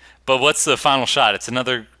 But what's the final shot? It's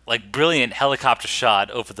another like brilliant helicopter shot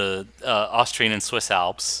over the Austrian and Swiss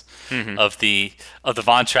Alps of the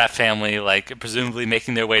Von Trapp family, like presumably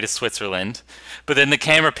making their way to Switzerland. But then the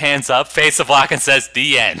camera pans up, fades to black, and says,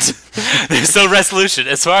 "The end." There's no resolution.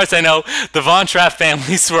 As far as I know, the Von Trapp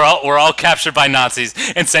families were all captured by Nazis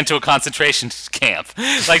and sent to a concentration camp.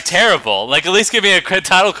 Like, terrible. Like, at least give me a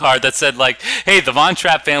title card that said, like, "Hey, the Von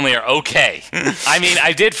Trapp family are okay." I mean,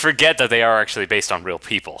 I did forget that they are actually based on real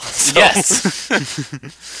people. So. Yes.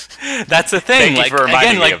 That's the thing. Thank you for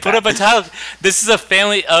reminding me of put that. up a title. This is a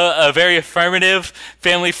very affirmative,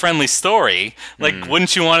 family-friendly story. Like,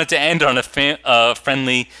 wouldn't you want it to end on a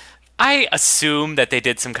friendly? I assume that they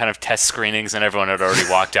did some kind of test screenings and everyone had already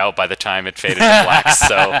walked out by the time it faded to black.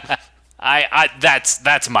 So,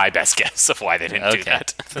 that's my best guess of why they didn't do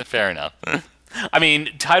that. Fair enough. I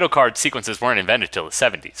mean, title card sequences weren't invented till the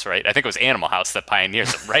 70s, right? I think it was Animal House that pioneered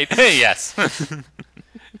them, right? Yes.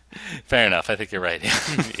 Fair enough. I think you're right.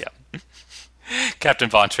 Yeah. Captain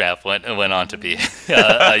Von Trapp went on to be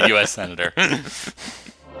a U.S. senator.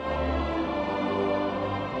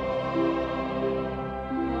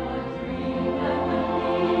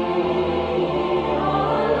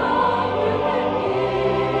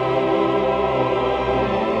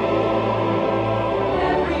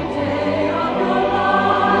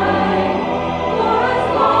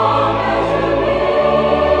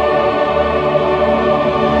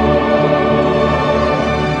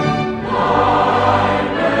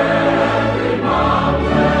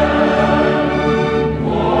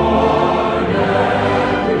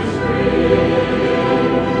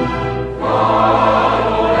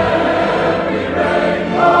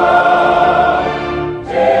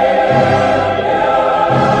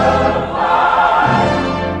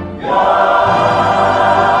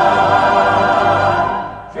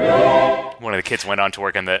 kids went on to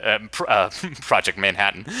work on the Project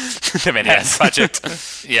Manhattan, the Manhattan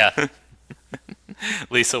Project. Yeah.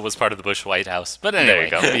 Lisa was part of the Bush White House. But anyway.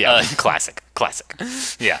 There you go. Yeah. Classic.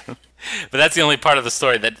 Yeah. But that's the only part of the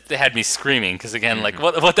story that had me screaming. Because, again, like,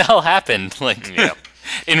 what the hell happened? Like,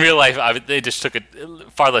 in real life, they just took it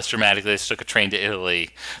far less dramatically. They just took a train to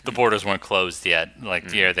Italy. The borders weren't closed yet. Like,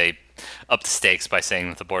 here they upped the stakes by saying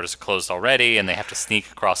that the borders are closed already and they have to sneak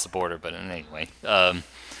across the border. But anyway,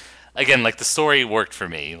 again, like, the story worked for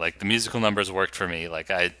me. Like, the musical numbers worked for me. Like,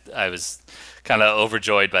 I was kind of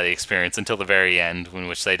overjoyed by the experience until the very end, in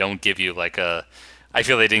which they don't give you, like, I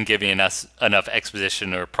feel they didn't give me enough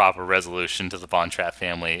exposition or proper resolution to the Von Trapp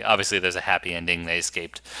family. Obviously, there's a happy ending. They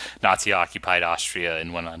escaped Nazi-occupied Austria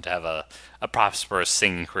and went on to have a prosperous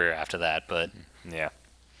singing career after that. But yeah,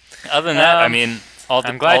 other than that, I mean,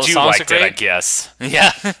 I'm glad you liked it, I guess.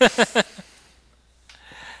 Yeah.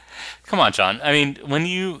 Come on, John. I mean, when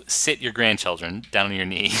you sit your grandchildren down on your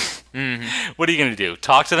knee, what are you going to do?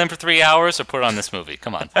 Talk to them for 3 hours or put on this movie?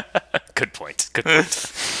 Come on. Good point.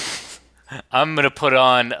 I'm going to put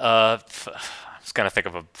on, I was going to think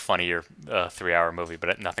of a funnier 3-hour movie,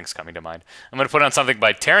 but nothing's coming to mind. I'm going to put on something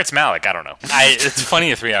by Terrence Malick. I don't know. It's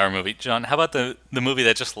funny, a 3-hour movie. John, how about the movie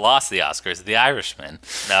that just lost the Oscars, The Irishman?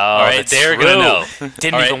 No, all right, they're going to know.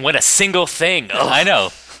 Didn't even win a single thing. Ugh. I know.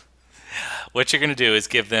 What you're going to do is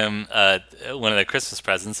give them one of their Christmas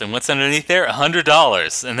presents, and what's underneath there?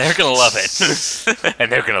 $100, and they're going to love it.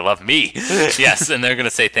 And they're going to love me. Yes, and they're going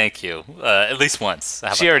to say thank you, at least once.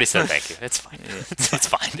 She already said thank you. It's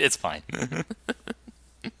fine. It's fine.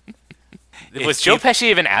 Was Joe Pesci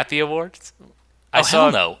even at the awards?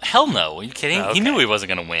 Hell no. Hell no. Are you kidding? Okay. He knew he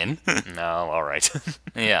wasn't going to win. No, all right.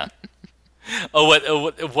 Yeah.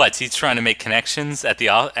 What? He's trying to make connections at the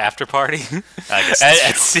after party? I guess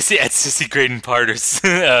at Sissy Graydon Parter's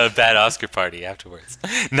bad Oscar party afterwards.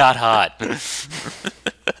 Not hot.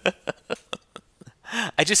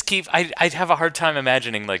 I'd have a hard time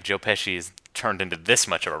imagining, like, Joe Pesci is turned into this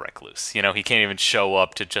much of a recluse. You know, he can't even show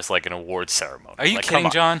up to just, like, an awards ceremony. Are you like, kidding,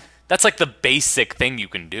 John? That's, like, the basic thing you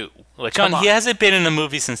can do. Like, John, he hasn't been in a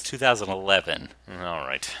movie since 2011. All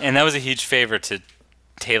right. And that was a huge favor to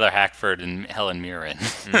Taylor Hackford and Helen Mirren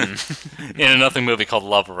in another movie called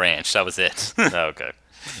Love Ranch. That was it. Okay.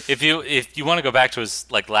 If you want to go back to his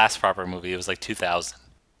last proper movie, it was 2000.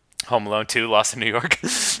 Home Alone 2, Lost in New York.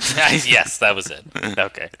 Yes, that was it.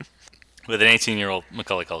 Okay. With an 18-year-old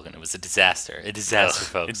Macaulay Culkin, it was a disaster. A disaster,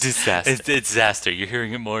 folks. A disaster. It's a disaster. You're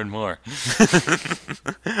hearing it more and more.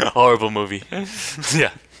 Horrible movie.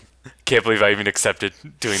 Yeah. Can't believe I even accepted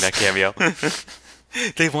doing that cameo.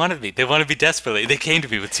 They wanted me. They wanted me desperately. They came to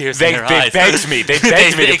me with tears in their eyes. They begged me. They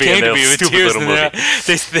begged me to be in this stupid little movie.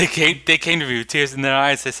 They came to me with tears in their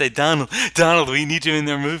eyes. They said, Donald, we need you in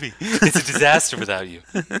their movie. It's a disaster without you.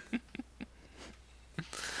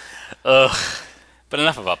 Ugh. But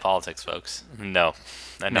enough about politics, folks. No.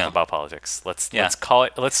 Enough about politics. Let's call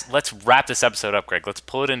it. Let's wrap this episode up, Greg. Let's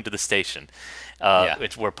pull it into the station.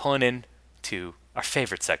 We're pulling in to our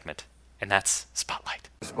favorite segment, and that's Spotlight.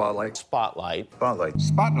 Spotlight.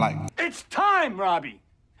 It's time, Robbie.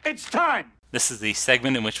 It's time. This is the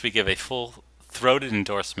segment in which we give a full-throated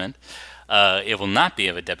endorsement. It will not be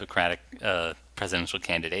of a Democratic presidential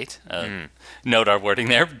candidate. Note our wording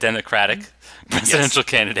there: Democratic presidential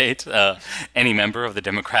candidate. Any member of the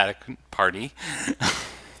Democratic Party.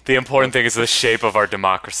 The important thing is the shape of our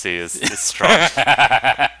democracy is strong.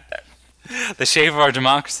 The shape of our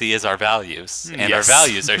democracy is our values, and our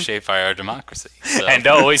values are shaped by our democracy. So. And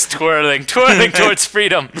always twirling towards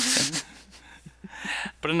freedom.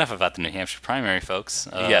 But enough about the New Hampshire primary, folks.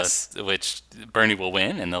 Which Bernie will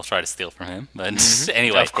win, and they'll try to steal from him. But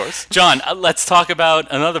anyway, of course. John, let's talk about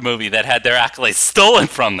another movie that had their accolades stolen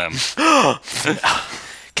from them.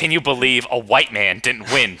 Can you believe a white man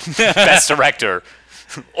didn't win Best Director?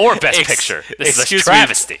 Or Best Picture. This is a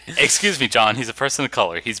travesty. Excuse me, John. He's a person of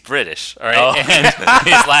color. He's British, all right? Oh. And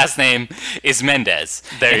his last name is Mendes.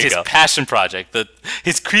 There you go. His passion project,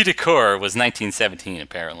 his cri de coeur was 1917,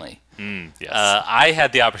 apparently. Yes. I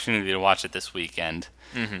had the opportunity to watch it this weekend,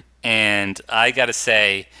 and I got to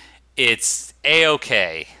say, it's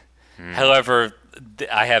A-okay. However,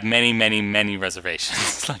 I have many, many, many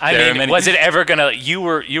reservations. Was it ever gonna? You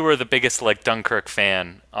were the biggest Dunkirk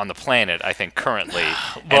fan on the planet, I think, currently.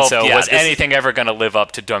 Was anything ever gonna live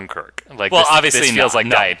up to Dunkirk? Obviously, this feels like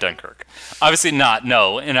Diet Dunkirk. Obviously not.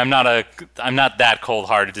 No, and I'm not that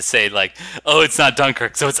cold-hearted to say it's not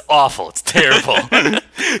Dunkirk, so it's awful, it's terrible.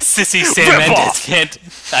 Sissy Sam Mendes can't.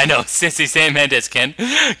 I know Sissy Sam Mendes can't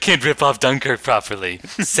rip off Dunkirk properly.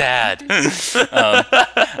 Sad.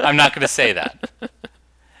 I'm not gonna say that.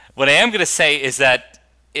 What I am going to say is that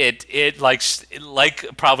it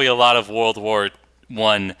like probably a lot of World War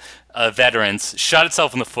I veterans, shot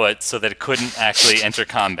itself in the foot so that it couldn't actually enter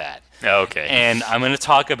combat. Okay. And I'm going to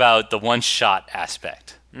talk about the one-shot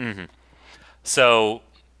aspect. Mm-hmm. So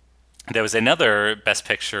there was another Best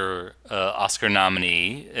Picture Oscar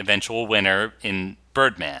nominee, eventual winner in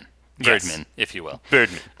Birdman. Birdman, if you will.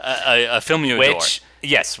 Birdman. A film you adore.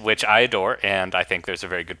 Yes, which I adore, and I think there's a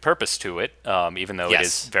very good purpose to it, even though it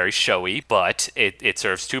is very showy, but it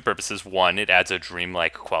serves two purposes. One, it adds a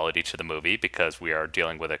dreamlike quality to the movie because we are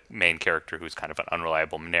dealing with a main character who's kind of an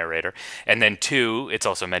unreliable narrator. And then two, it's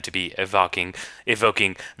also meant to be evoking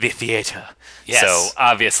the theater. Yes. So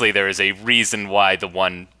obviously there is a reason why the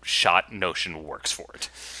one-shot notion works for it.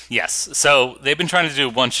 Yes. So they've been trying to do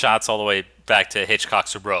one-shots all the way back to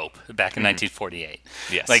Hitchcock's Rope back in 1948.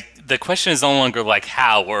 Yes. Like, the question is no longer like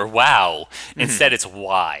how or wow. Instead, it's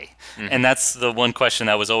why. And that's the one question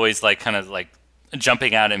that was always like kind of like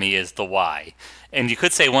jumping out at me is the why. And you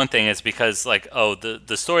could say one thing is because, like, oh,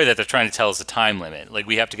 the story that they're trying to tell is a time limit. Like,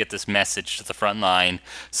 we have to get this message to the front line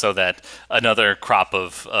so that another crop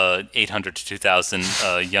of 800 to 2,000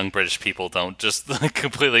 young British people don't just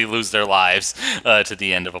completely lose their lives to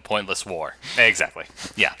the end of a pointless war. Exactly.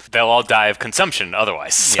 Yeah. They'll all die of consumption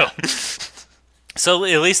otherwise. So. Yeah. So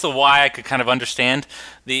at least the why I could kind of understand.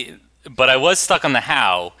 But I was stuck on the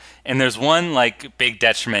how, and there's one, like, big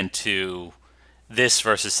detriment to this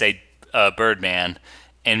versus, say, Birdman,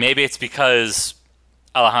 and maybe it's because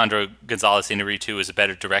Alejandro González Iñárritu is a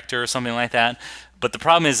better director or something like that. But the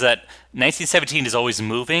problem is that 1917 is always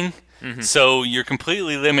moving, so you're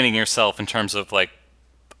completely limiting yourself in terms of like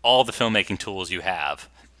all the filmmaking tools you have.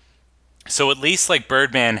 So at least like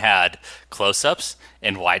Birdman had close-ups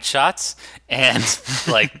and wide shots and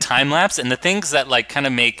like time lapse and the things that like kind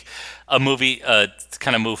of make a movie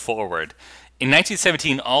kind of move forward. In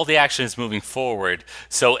 1917, all the action is moving forward,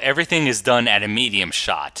 so everything is done at a medium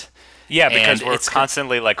shot. Yeah, because we're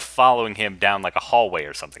constantly like following him down like a hallway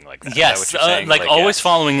or something like that. Yes, is that what you're saying? like always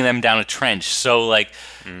following them down a trench. So like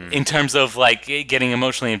in terms of like getting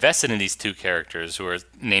emotionally invested in these two characters who are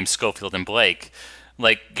named Schofield and Blake,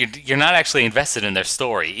 like you're not actually invested in their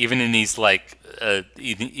story, even in these like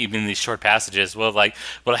even in these short passages. Well, I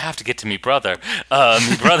have to get to me brother.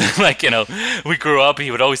 Brother, like, you know, we grew up. He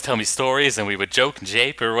would always tell me stories, and we would joke and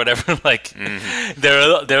jape or whatever. Like, there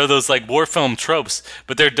are those like war film tropes,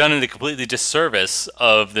 but they're done in the completely disservice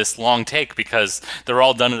of this long take because they're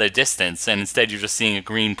all done at a distance, and instead you're just seeing a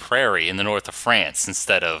green prairie in the north of France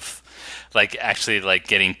instead of like actually like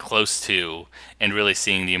getting close to and really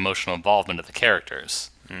seeing the emotional involvement of the characters.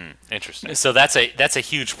 Interesting. So that's a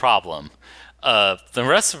huge problem. The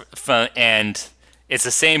rest of, and it's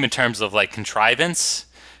the same in terms of like contrivance,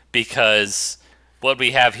 because what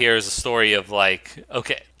we have here is a story of like,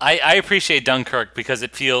 okay, I appreciate Dunkirk because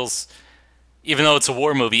it feels, even though it's a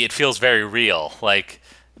war movie, it feels very real. Like,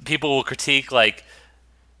 people will critique like,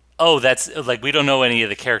 oh, that's like, we don't know any of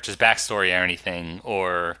the characters' backstory or anything,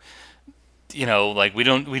 or, you know, like we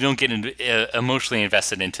don't get emotionally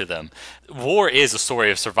invested into them. War is a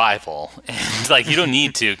story of survival, and like you don't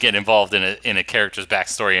need to get involved in a character's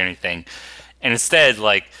backstory or anything. And instead,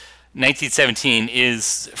 like 1917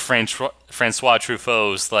 is Francois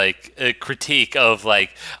Truffaut's like a critique of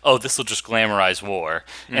like, oh, this will just glamorize war,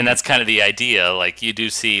 and that's kind of the idea. Like, you do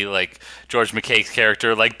see like George McKay's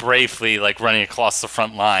character like bravely like running across the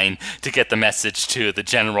front line to get the message to the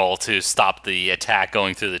general to stop the attack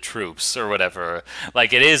going through the troops or whatever.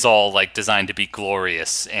 Like, it is all like designed to be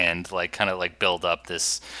glorious and like kind of like build up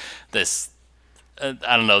this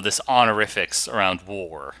I don't know, this honorifics around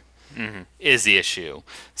war. Is the issue.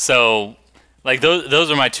 So like those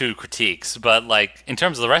are my two critiques, but like in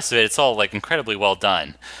terms of the rest of it, it's all like incredibly well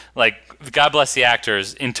done. Like, God bless the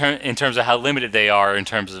actors in terms of how limited they are, in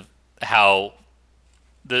terms of how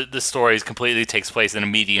the story completely takes place in a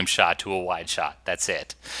medium shot to a wide shot. That's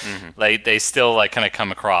it. Like, they still like kind of come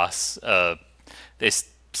across they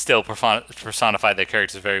still personify their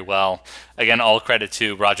characters very well. Again, all credit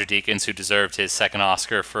to Roger Deakins, who deserved his second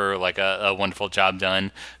Oscar for like a wonderful job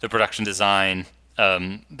done. The production design,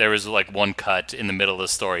 there was like one cut in the middle of the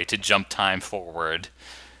story to jump time forward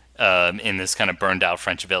in this kind of burned out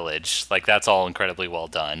French village. Like, that's all incredibly well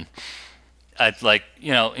done. Like,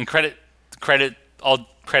 you know, all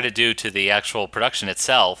credit due to the actual production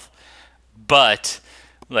itself, but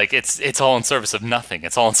Like it's all in service of nothing.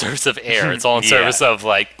 It's all in service of air. It's all in service of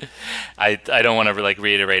like. I don't want to like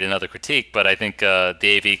reiterate another critique, but I think the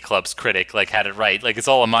AV Club's critic like had it right. Like it's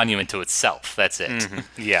all a monument to itself. That's it.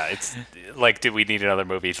 Mm-hmm. Yeah, it's like, do we need another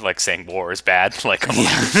movie like saying war is bad? Like, come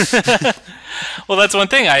on. Well, that's one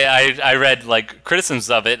thing. I read like criticisms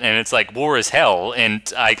of it, and it's like war is hell, and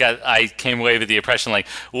I came away with the impression like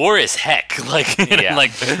war is heck. Like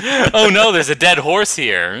like oh no, there's a dead horse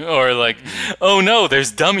here, or like oh no,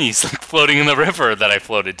 there's dummies like floating in the river that I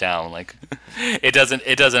floated down. Like it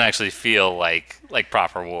doesn't actually feel like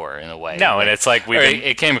proper war in a way. No, and it's like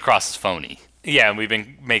it came across as phony. Yeah, and we've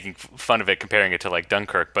been making fun of it, comparing it to like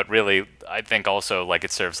Dunkirk, but really, I think also like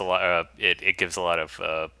it serves a lot. It gives a lot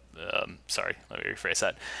of. Sorry, let me rephrase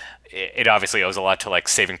that. It obviously owes a lot to like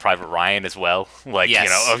Saving Private Ryan as well. Like,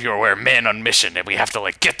 yes. You know, we're men on mission and we have to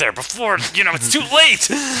like get there before, it's too late.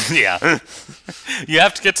 Yeah. You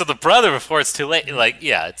have to get to the brother before it's too late. Like,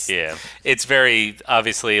 it's very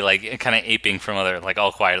obviously like kind of aping from other like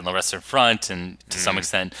All Quiet on the Western Front and to some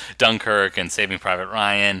extent Dunkirk and Saving Private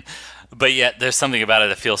Ryan. But yet there's something about it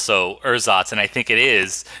that feels so ersatz, and I think it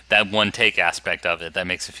is that one take aspect of it that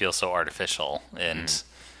makes it feel so artificial. And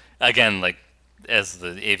again, like as the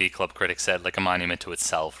AV Club critic said, like a monument to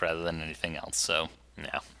itself rather than anything else. So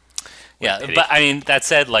yeah. But I mean, that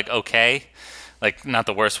said, like okay, like not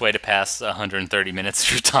the worst way to pass 130 minutes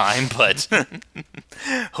of your time, but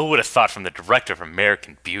who would have thought from the director of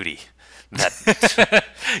American Beauty that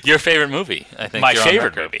your favorite movie? I think my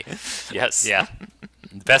favorite movie. Yes, yeah,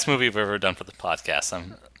 best movie we've ever done for the podcast.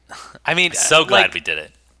 I mean, so glad we did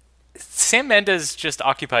it. Sam Mendes just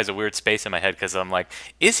occupies a weird space in my head because I'm like,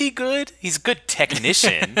 is he good? He's a good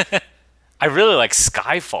technician. I really like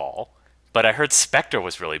Skyfall, but I heard Spectre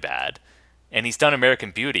was really bad. And he's done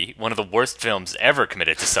American Beauty, one of the worst films ever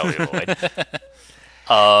committed to celluloid.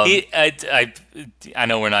 I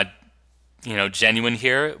know we're not, genuine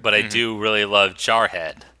here, but I do really love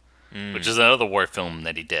Jarhead, which is another war film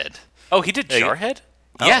that he did. Oh, he did Jarhead?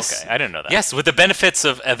 Yes. Okay. I didn't know that. Yes, with the benefits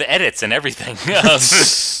of edits and everything.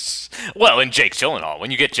 Well, and Jake Gyllenhaal.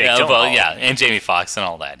 When you get Jake Gyllenhaal. Well, yeah, and Jamie Foxx and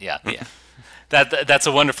all that, yeah. That's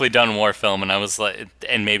a wonderfully done war film, and I was like,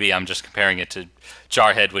 and maybe I'm just comparing it to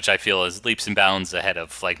Jarhead, which I feel is leaps and bounds ahead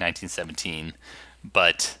of like 1917.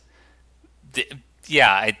 But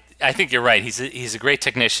I think you're right. He's a great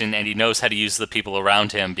technician, and he knows how to use the people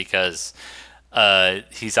around him because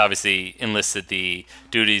he's obviously enlisted the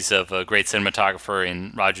duties of a great cinematographer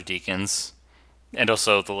in Roger Deakins, and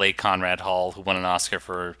also the late Conrad Hall, who won an Oscar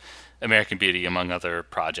for American Beauty, among other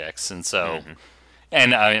projects. And so,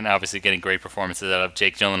 and obviously getting great performances out of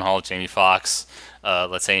Jake Gyllenhaal, Jamie Foxx,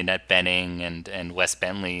 let's say Annette Bening and Wes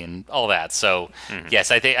Bentley and all that. So yes,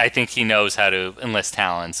 I think he knows how to enlist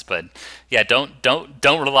talents, but yeah, don't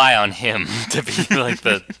rely on him to be like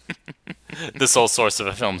the sole source of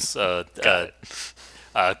a film's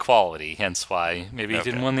quality. Hence why maybe he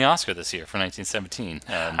didn't win the Oscar this year for 1917.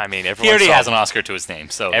 I mean, he already has an Oscar to his name,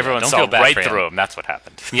 so everyone don't saw feel bad right for through him. That's what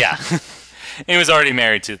happened. Yeah, and he was already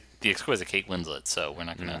married to the exquisite Kate Winslet, so we're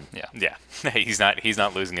not gonna. Yeah. He's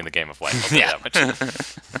not losing in the game of life. I'll tell you that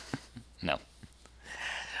much. No.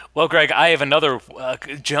 Well, Greg, I have another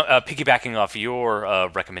piggybacking off your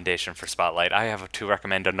recommendation for Spotlight. I have to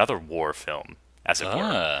recommend another war film, as it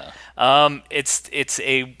were. It's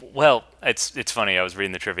funny. I was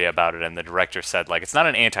reading the trivia about it, and the director said like it's not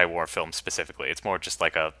an anti-war film specifically. It's more just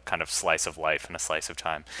like a kind of slice of life and a slice of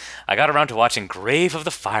time. I got around to watching Grave of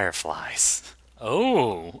the Fireflies.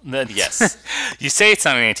 Oh, yes. You say it's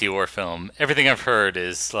not an anti-war film. Everything I've heard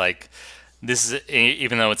is like, this is,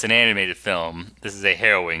 even though it's an animated film, this is a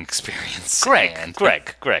harrowing experience.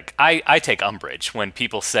 Greg, I take umbrage when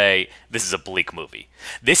people say this is a bleak movie.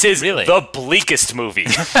 This is really the bleakest movie.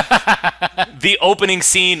 The opening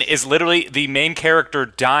scene is literally the main character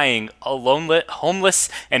dying alone, homeless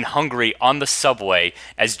and hungry on the subway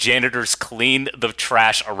as janitors clean the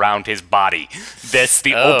trash around his body. That's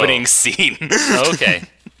the opening scene. Okay.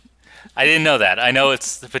 I didn't know that. I know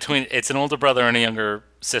it's an older brother and a younger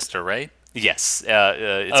sister, right? Yes.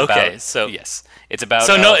 It's about.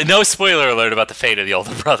 So no spoiler alert about the fate of the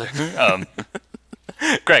older brother.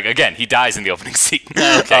 Greg, again, he dies in the opening scene.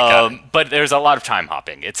 But there's a lot of time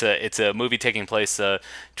hopping. It's a movie taking place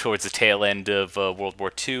towards the tail end of World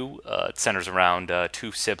War II. It centers around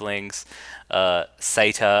two siblings,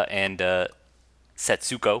 Saita and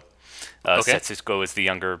Setsuko. Setsuko is the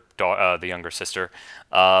younger sister.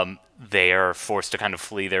 They are forced to kind of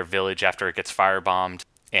flee their village after it gets firebombed.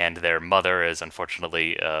 and their mother is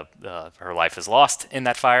unfortunately, her life is lost in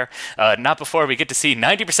that fire. Not before we get to see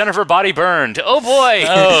 90% of her body burned. Oh boy!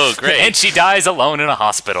 Oh, great. And she dies alone in a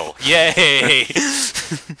hospital. Yay!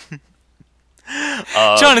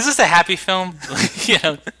 John, is this a happy film?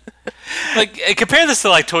 Like, compare this to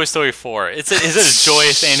like Toy Story 4. Is it a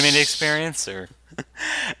joyous animated experience, or?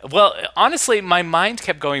 Well, honestly, my mind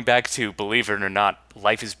kept going back to, believe it or not,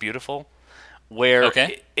 Life is Beautiful, where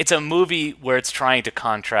it's a movie where it's trying to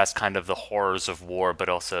contrast kind of the horrors of war, but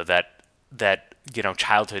also that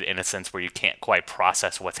childhood innocence where you can't quite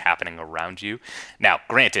process what's happening around you. Now,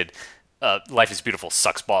 granted, Life is Beautiful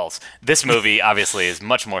sucks balls. This movie obviously is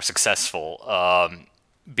much more successful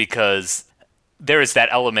because there is that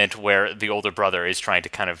element where the older brother is trying to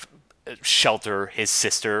kind of shelter his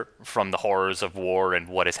sister from the horrors of war and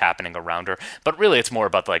what is happening around her, but really it's more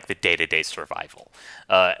about like the day-to-day survival.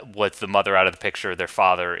 With the mother out of the picture, their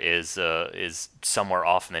father is somewhere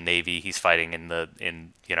off in the Navy. He's fighting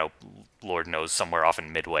in Lord knows, somewhere off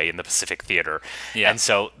in Midway in the Pacific Theater. Yeah. And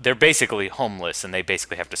so they're basically homeless, and they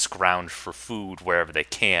basically have to scrounge for food wherever they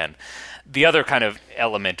can. The other kind of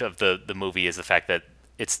element of the movie is the fact that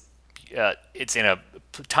it's in a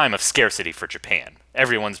time of scarcity for Japan.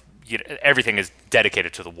 Everything is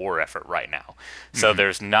dedicated to the war effort right now. So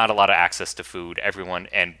there's not a lot of access to food. Everyone,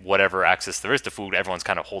 and whatever access there is to food, everyone's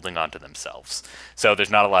kind of holding on to themselves. So there's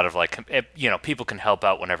not a lot of people can help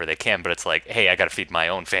out whenever they can, but it's like, hey, I got to feed my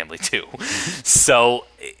own family too. So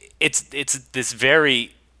it's this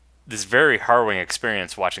very harrowing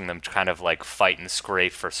experience watching them kind of like fight and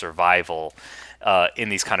scrape for survival in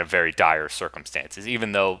these kind of very dire circumstances,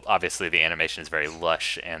 even though obviously the animation is very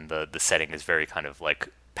lush and the setting is very kind of like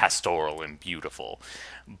pastoral and beautiful.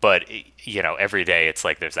 But every day it's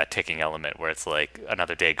like there's that ticking element where it's like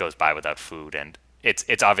another day goes by without food, and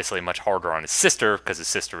it's obviously much harder on his sister because his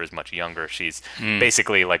sister is much younger. She's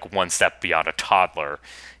basically like one step beyond a toddler.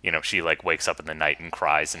 She like wakes up in the night and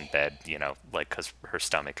cries in bed, like because her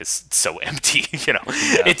stomach is so empty. Yeah.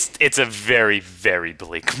 It's a very, very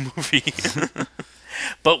bleak movie.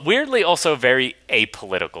 But weirdly also very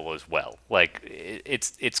apolitical as well. Like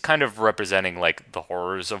it's kind of representing like the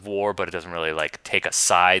horrors of war, but it doesn't really like take a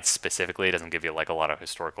side specifically. It doesn't give you like a lot of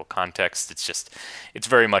historical context. It's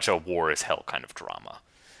very much a war is hell kind of drama.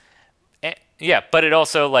 But it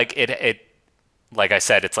also like it like I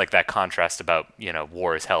said, it's like that contrast about,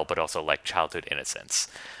 war is hell, but also like childhood innocence.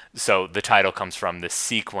 So the title comes from this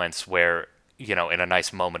sequence where, in a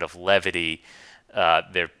nice moment of levity,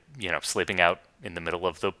 they're, sleeping out in the middle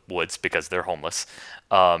of the woods because they're homeless.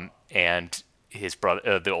 And his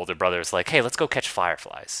brother, the older brother, is like, hey, let's go catch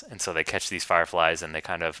fireflies. And so they catch these fireflies, and they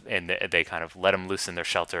kind of let them loose in their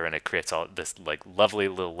shelter, and it creates all this like lovely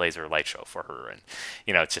little laser light show for her. And,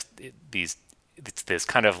 it's just there's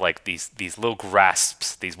kind of like these little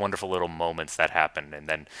grasps, these wonderful little moments that happen, and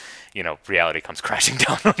then, reality comes crashing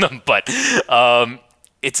down on them. But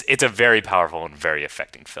it's a very powerful and very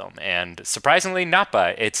affecting film, and surprisingly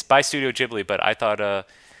it's by Studio Ghibli, but I thought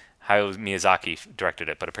Hayao Miyazaki directed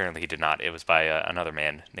it, but apparently he did not. It was by another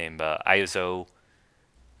man named Ayuzo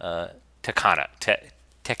Takehana.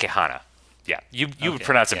 Yeah, you would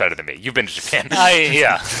pronounce it better than me. You've been to Japan.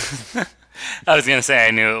 Yeah. I was gonna say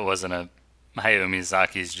I knew it wasn't a Hayao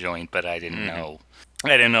Miyazaki's joint, but I didn't know. I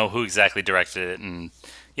didn't know who exactly directed it, and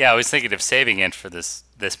I was thinking of saving it for this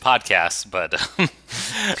podcast, but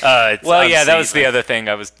that was the other thing.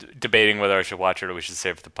 I was debating whether I should watch it or we should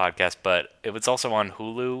save it for the podcast, but it was also on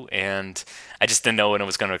Hulu, and I just didn't know when it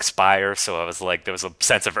was going to expire, so I was like, there was a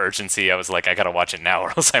sense of urgency. I was like, I got to watch it now or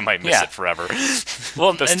else I might miss it forever.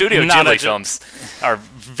 Well, the Studio Ghibli films are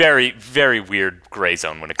very, very weird gray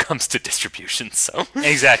zone when it comes to distribution. So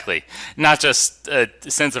exactly, not just a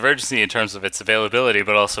sense of urgency in terms of its availability,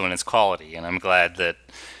 but also in its quality. And I'm glad that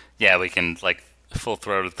we can like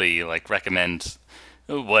full-throatedly like recommend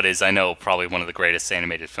what is, I know, probably one of the greatest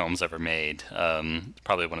animated films ever made.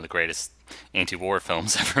 Probably one of the greatest anti-war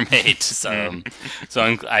films ever made. So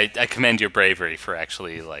I commend your bravery for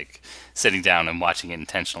actually like sitting down and watching it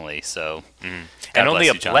intentionally. So and only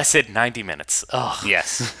a blessed 90 minutes. Oh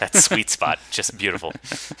yes, that sweet spot, just beautiful.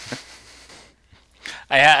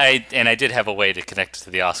 I did have a way to connect to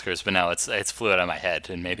the Oscars, but now it's flew out of my head,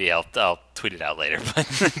 and maybe I'll tweet it out later. But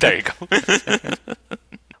there you go.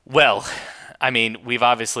 Well, I mean, we've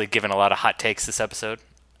obviously given a lot of hot takes this episode.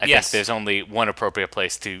 I think there's only one appropriate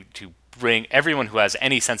place to bring everyone who has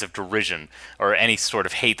any sense of derision or any sort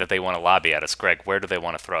of hate that they want to lobby at us. Greg, where do they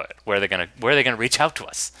want to throw it? Where are they gonna reach out to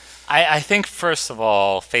us? I think first of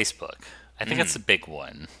all, Facebook. I think that's a big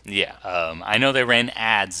one. Yeah. I know they ran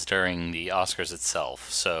ads during the Oscars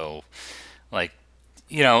itself, so like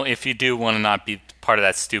if you do want to not be part of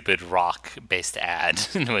that stupid rock-based ad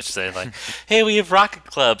in which they're like, hey, we have rocket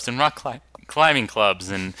clubs and rock climbing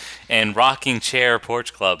clubs and rocking chair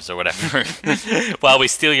porch clubs or whatever, while we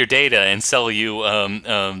steal your data and sell you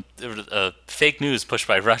fake news pushed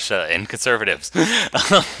by Russia and conservatives.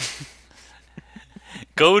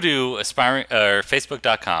 Go to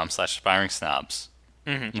Facebook.com/AspiringSnobs.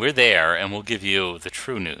 Mm-hmm. We're there, and we'll give you the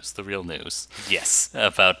true news, the real news. Yes,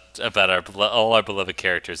 about all our beloved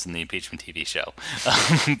characters in the impeachment TV show.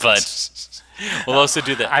 But we'll also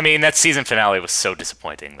do that. I mean, that season finale was so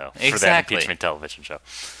disappointing, though, for that impeachment television show.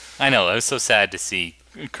 I know. I was so sad to see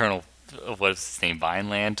Colonel, what is his name,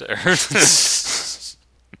 Vineland?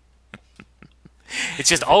 It's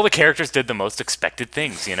just all the characters did the most expected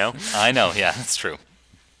things, I know. Yeah, that's true.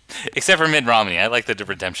 Except for Mitt Romney. I like the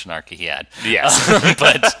redemption arc he had. Yes.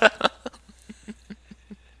 But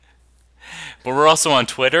we're also on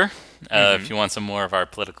Twitter, if you want some more of our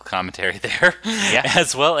political commentary there,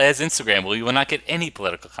 as well as Instagram. Well, you will not get any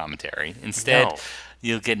political commentary. Instead,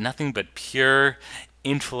 you'll get nothing but pure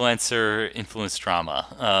influence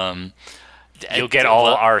drama. You'll get all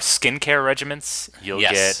our skincare regimens. You'll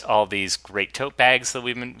get all these great tote bags that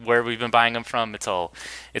we've been buying them from. It's all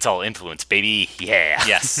influence, baby. Yeah.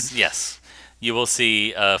 Yes. You will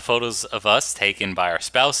see photos of us taken by our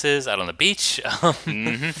spouses out on the beach.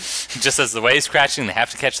 Just as the wave's crashing, they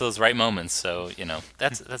have to catch those right moments. So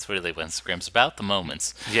that's really what Instagram's about, the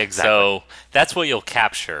moments. Yeah, exactly. So that's what you'll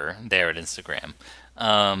capture there at Instagram.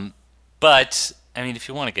 But I mean, if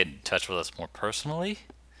you want to get in touch with us more personally,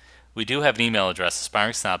 we do have an email address,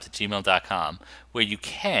 aspiringsnobs@gmail.com, where you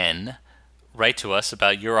can write to us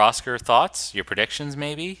about your Oscar thoughts, your predictions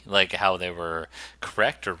maybe, like how they were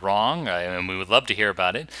correct or wrong, and we would love to hear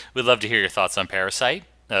about it. We'd love to hear your thoughts on Parasite,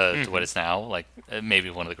 to what is now like maybe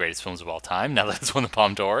one of the greatest films of all time, now that it's won the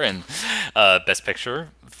Palme d'Or and Best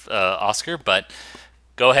Picture Oscar. But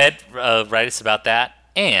go ahead, write us about that,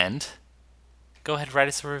 and go ahead and write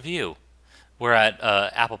us a review. We're at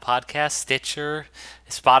Apple Podcasts, Stitcher,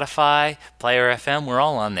 Spotify, Player FM. We're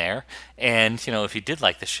all on there. And, if you did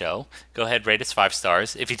like the show, go ahead, rate us 5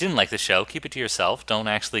 stars. If you didn't like the show, keep it to yourself. Don't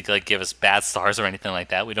actually give us bad stars or anything like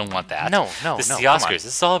that. We don't want that. No. This is the Oscars. This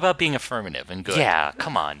is all about being affirmative and good. Yeah,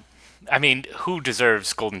 come on. I mean, who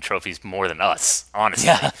deserves golden trophies more than us, honestly?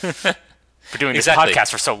 Yeah. For doing this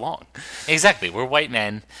podcast for so long. Exactly. We're white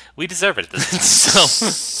men. We deserve it at this point.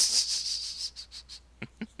 So...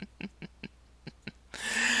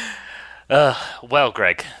 Well,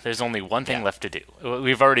 Greg, there's only one thing left to do.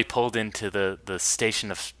 We've already pulled into the station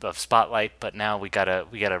of Spotlight, but now we gotta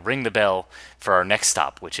ring the bell for our next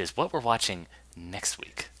stop, which is what we're watching next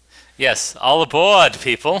week. Yes, all aboard,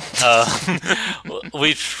 people.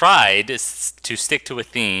 We tried to stick to a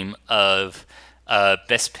theme of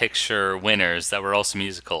Best Picture winners that were also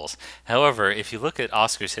musicals. However, if you look at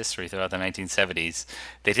Oscars history throughout the 1970s,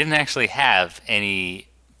 they didn't actually have any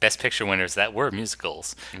Best Picture winners that were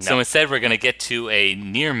musicals. No. So instead, we're going to get to a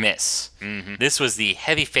near miss. Mm-hmm. This was the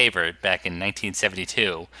heavy favorite back in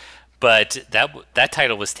 1972, but that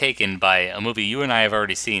title was taken by a movie you and I have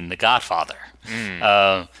already seen, The Godfather.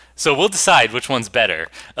 So we'll decide which one's better.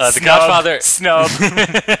 The Godfather... Snub.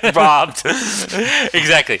 Robbed.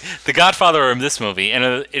 Exactly. The Godfather in this movie, and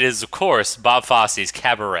it is, of course, Bob Fosse's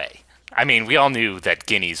Cabaret. I mean, we all knew that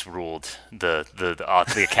Guineas ruled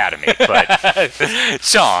the Academy, but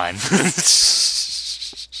Sean,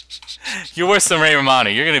 you're worse than Ray Romano.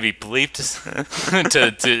 You're going to be bleeped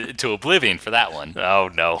to oblivion for that one. Oh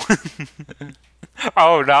no!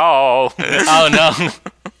 Oh no! Oh no!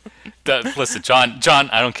 Listen, John.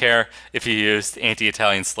 I don't care if you used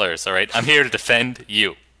anti-Italian slurs. All right, I'm here to defend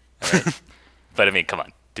you. All right? But I mean, come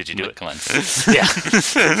on. Did you do it? Come on.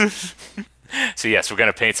 Yeah. So yes, we're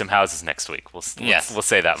going to paint some houses next week. We'll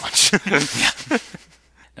say that much. Yeah.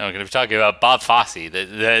 Now we're going to be talking about Bob Fosse,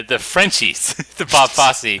 the Frenchies, the Bob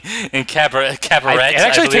Fosse in Cabaret. It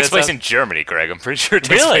actually takes place in Germany, Greg. I'm pretty sure it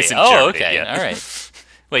takes place in Germany. Oh, okay. Yeah. All right.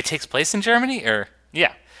 Wait, it takes place in Germany, or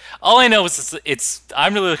yeah? All I know is it's.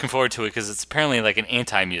 I'm really looking forward to it because it's apparently like an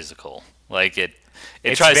anti-musical. Like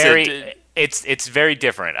it's very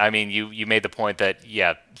different. I mean, you made the point that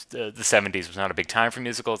the 70s was not a big time for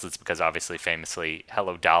musicals. It's because obviously, famously,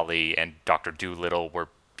 Hello Dolly and Dr. Dolittle were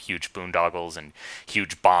huge boondoggles and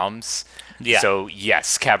huge bombs. Yeah. So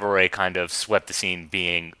yes, Cabaret kind of swept the scene,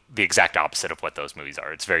 being the exact opposite of what those movies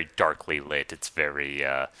are. It's very darkly lit. It's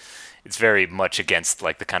very much against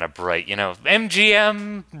like the kind of bright,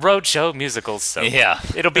 MGM roadshow musicals. So yeah,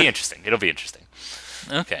 it'll be interesting.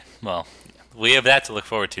 Okay. Well, we have that to look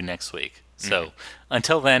forward to next week. So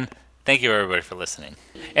until then, thank you everybody for listening.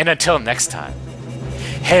 And until next time,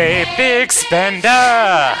 Hey, big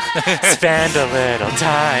spender, spend a little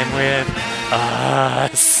time with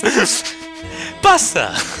us.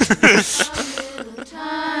 Buster!